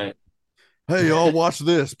 Right. Hey, y'all, watch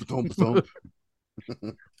this. Ba-thump, ba-thump.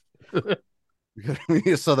 We need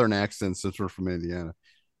a southern accent since we're from Indiana.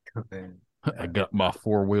 I got my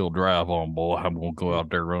 4-wheel drive on, boy. I'm gonna go out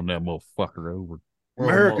there and run that motherfucker over.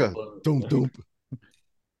 America. Doom, doom.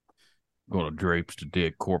 Gonna drapes the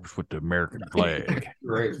dead corpse with the American flag.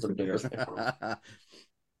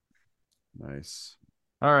 Nice.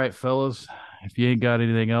 All right, fellas. If you ain't got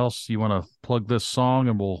anything else, you want to plug this song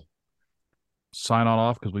and we'll sign on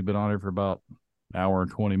off because we've been on here for about an hour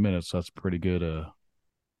and 20 minutes. That's a pretty good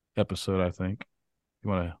episode, I think. You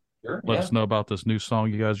want to Sure. let Yeah. us know about this new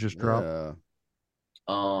song you guys just dropped?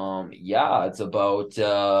 Yeah, it's about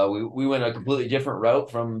we went a completely different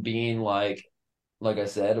route from being like I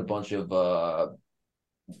said, a bunch of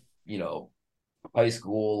you know, high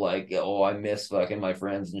school, like, oh, I miss fucking my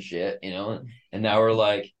friends and shit, you know, and now we're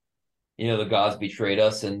like, you know, the gods betrayed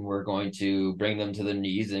us and we're going to bring them to their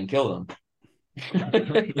knees and kill them.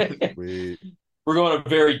 We We're going a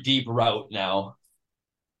very deep route now.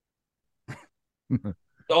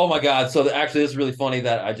 Oh my God. So actually, this is really funny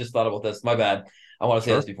that I just thought about this. My bad. I want to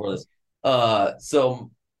say this before this.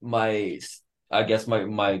 So I guess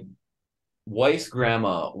my wife's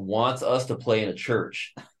grandma wants us to play in a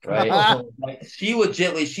church, right? Like, she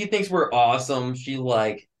thinks we're awesome. She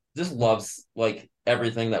like just loves like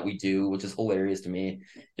everything that we do, which is hilarious to me.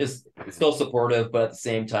 Just still supportive, but at the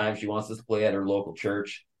same time, she wants us to play at her local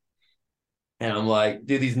church. And I'm like,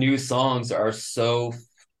 dude, these new songs are so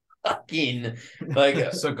fucking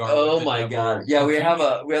like Cigar oh with the my Devil. God. Yeah, we have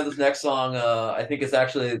this next song. I think it's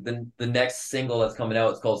actually the next single that's coming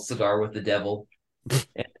out. It's called Cigar with the Devil. And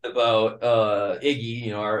it's about Iggy,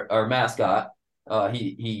 you know, our mascot.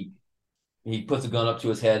 He puts a gun up to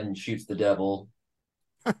his head and shoots the devil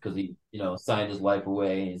because he, you know, signed his life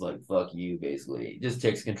away, and he's like, fuck you, basically. He just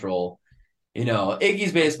takes control. You know,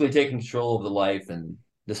 Iggy's basically taking control of the life, and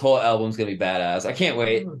this whole album's gonna be badass. I can't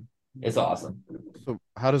wait. It's awesome. So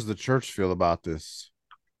how does the church feel about this?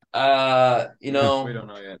 You know, We don't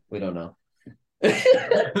know yet. we don't know.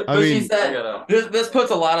 I But she mean, said this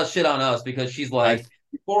puts a lot of shit on us because she's like,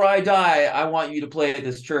 before I die, I want you to play at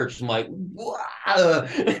this church. I'm like, wow.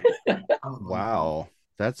 wow,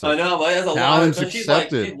 that's I know, but there's a lot. challenge But she's like,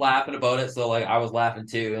 accepted. she's laughing about it, so like I was laughing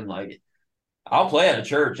too, and like I'll play at a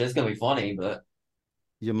church. It's gonna be funny, but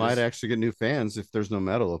You might Just- actually get new fans if there's no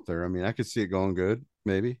metal up there. I mean, I could see it going good,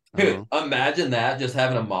 maybe. I don't dude, know. imagine that just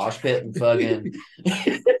having a mosh pit and fucking.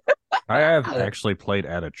 I have actually played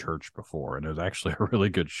at a church before, and it was actually a really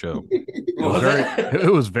good show. It was Was very, it?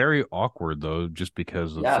 it was very awkward though, just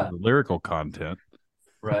because of Yeah. the lyrical content.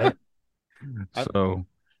 Right. So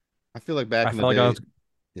I feel like back I in the felt like day, I was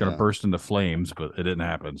gonna yeah. burst into flames, but it didn't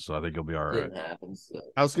happen. So I think you'll be all right. Didn't happen. So.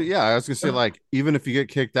 I was gonna say, like, even if you get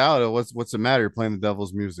kicked out, what's the matter? You're playing the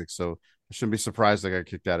devil's music, so I shouldn't be surprised I got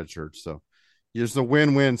kicked out of church. So there's a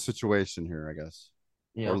win-win situation here, I guess,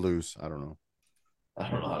 Yeah. or lose. I don't know. I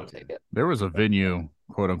don't know how to take it. There was a venue,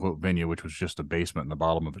 quote unquote venue, which was just a basement in the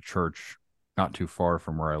bottom of a church, not too far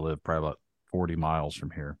from where I live, probably about 40 miles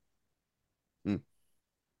from here. Hmm.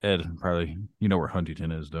 Ed, probably you know where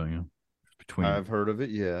Huntington is, don't you? Between I've heard of it.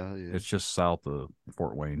 Yeah, yeah. it's just south of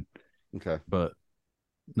Fort Wayne. Okay. But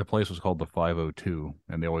the place was called the 502,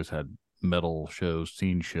 and they always had metal shows,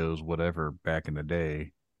 scene shows, whatever back in the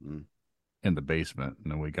day Mm. in the basement.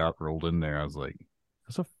 And then we got rolled in there. I was like,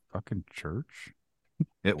 "That's a fucking church."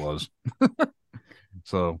 It was.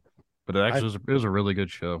 So, but it actually was a really good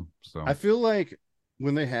show. So I feel like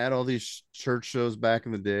when they had all these church shows back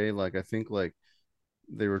in the day, like I think like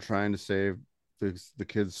they were trying to save the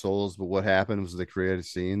kids' souls, but what happened was they created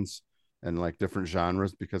scenes and like different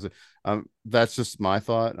genres because that's just my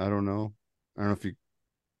thought. I don't know. I don't know if you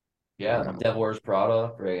Yeah, Yeah. Devil Wears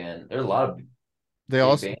Prada, friggin'. There's a lot of they big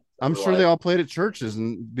also bands that I'm were sure like- they all played at churches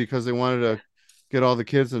and because they wanted to get all the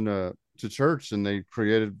kids into to church and they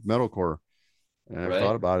created metalcore. And I Right.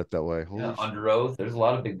 thought about it that way. Holy Yeah, shit. Under Oath. There's a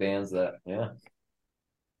lot of big bands that, yeah. are all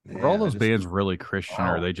Yeah, I those just- bands really Christian,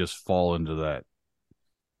 or Wow. they just fall into that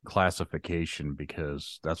classification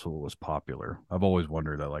because that's what was popular? I've always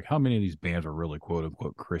wondered that, like, how many of these bands are really quote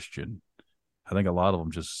unquote Christian? I think a lot of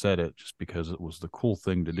them just said it just because it was the cool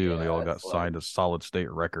thing to do, and they all Yeah, got it's like- signed to Solid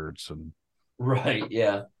State Records. And Right,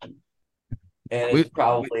 yeah. And it's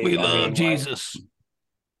probably I mean, like,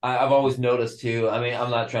 I've always noticed too. I mean, I'm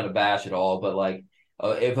not trying to bash it all, but like,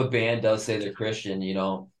 if a band does say they're Christian, you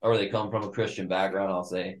know, or they come from a Christian background, I'll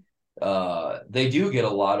say, they do get a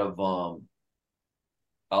lot of,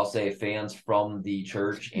 I'll say, fans from the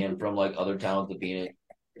church and from like other towns that being,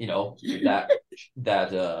 you know,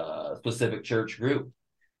 that specific church group.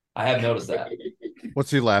 I have noticed that. What's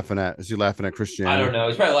he laughing at? Is he laughing at Christianity? I don't know.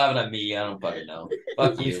 He's probably laughing at me. I don't fucking know.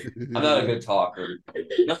 Fuck you. I'm not a good talker.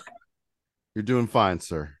 You're doing fine,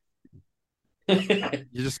 sir. You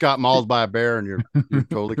just got mauled by a bear and you're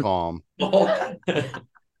totally calm.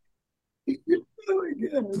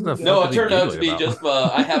 No, it turned out to be just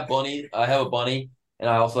I have a bunny, and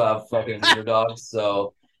I also have fucking wiener dogs.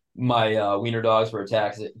 So my wiener dogs were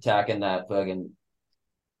attacking that fucking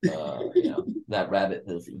you know, that rabbit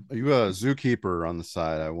pussy. Are you a zookeeper on the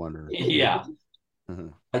side? I wonder. Yeah,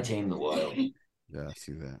 I tame the wild. Yeah, I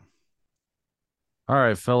see that. All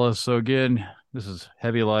right, fellas. So again, this is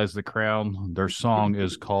Heavy Lies the Crown. Their song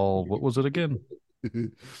is called, what was it again?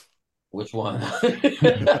 Which one?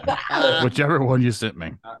 Whichever one you sent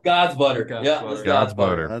me. God's butter. God's Yeah, butter. it's God's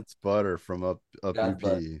butter. That's butter from up God's UP.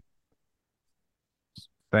 butter.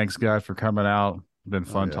 Thanks, guys, for coming out. Been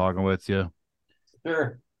fun yeah. talking with you.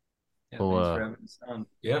 Sure. Yeah, Well, thanks for having us on.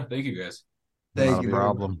 Yeah, thank you guys. Thank Not you. a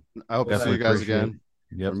problem. I hope to see Definitely you guys appreciate again.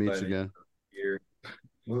 Yep. Or meet you again. Here.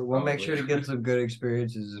 We'll make sure to get some good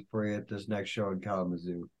experiences for you at this next show in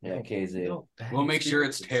Kalamazoo. Yeah, KZ. We'll make sure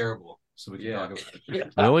it's terrible so we can talk about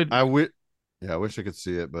it. Really? I wish I could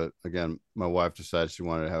see it, but again, my wife decided she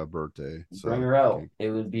wanted to have a birthday. So Bring her out.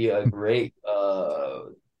 It would be a great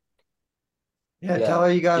Yeah, Yeah. tell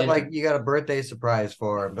her you got Yeah. you got a birthday surprise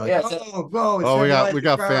for her. Be like, Yeah, Oh, we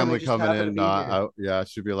got family just coming happened to in. be here. Yeah,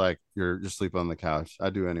 she'd be like, you're just sleeping on the couch. I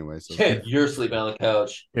do anyway. So you're sleeping on the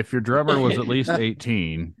couch. If your drummer was at least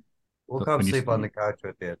 18, We'll come when you- sleep on the couch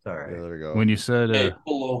with you. It's all yeah, right. there you go. when you said Hey,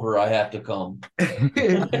 pull over, I have to come.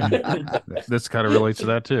 this kind of relates to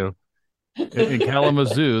that too. In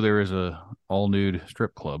Kalamazoo, there is a all nude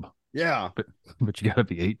strip club, Yeah. but you got to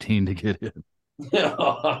be 18 to get in. We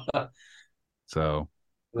So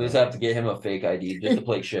just have to get him a fake ID just to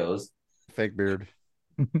play shows. Fake beard.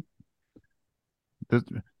 this,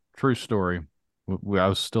 true story. I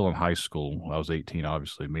was still in high school. I was 18,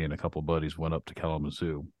 obviously. Me and a couple of buddies went up to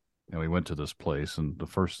Kalamazoo, and we went to this place. And the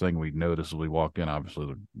first thing we noticed as we walked in,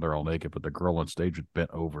 obviously they're all naked, but the girl on stage was bent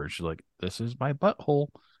over, and she's like, "This is my butthole,"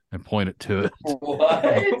 and pointed to it.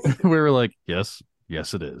 What? We were like, "Yes,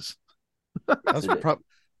 yes, it is."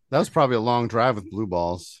 That was probably a long drive with Blue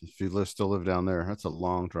Balls. If you still live down there, that's a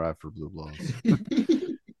long drive for Blue Balls.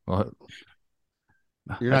 Well,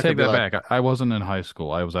 You're I not take gonna that be back. I wasn't in high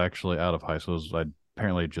school. I was actually out of high school. I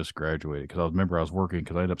apparently just graduated because I remember I was working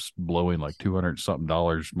because I ended up blowing like $200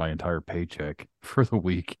 something my entire paycheck for the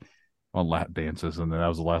week on lap dances, and then that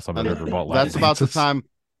was the last time I ever bought lap That's about the dances. time.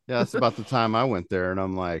 Yeah, that's about the time I went there, and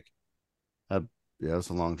I'm like, yeah, it's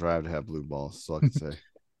a long drive to have Blue Balls. That's all I can say.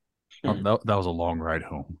 That was a long ride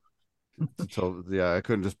home. So yeah, I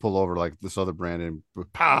couldn't just pull over like this other brand and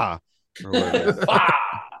pa or whatever.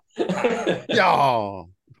 Yeah.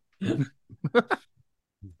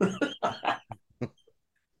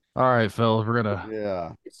 All right, fellas, we're gonna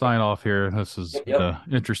Yeah. sign off here. This is Yep. an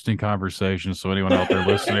interesting conversation. So anyone out there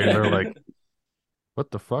listening, they're like,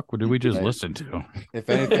 "What the fuck did we just Right. listen to?" If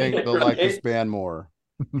anything, they'll like this band more.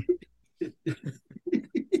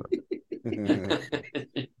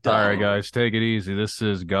 All right, guys, take it easy. This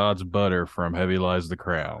is God's Butter from Heavy Lies the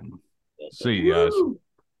Crown. See you guys. So,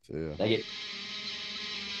 yeah. Thank you.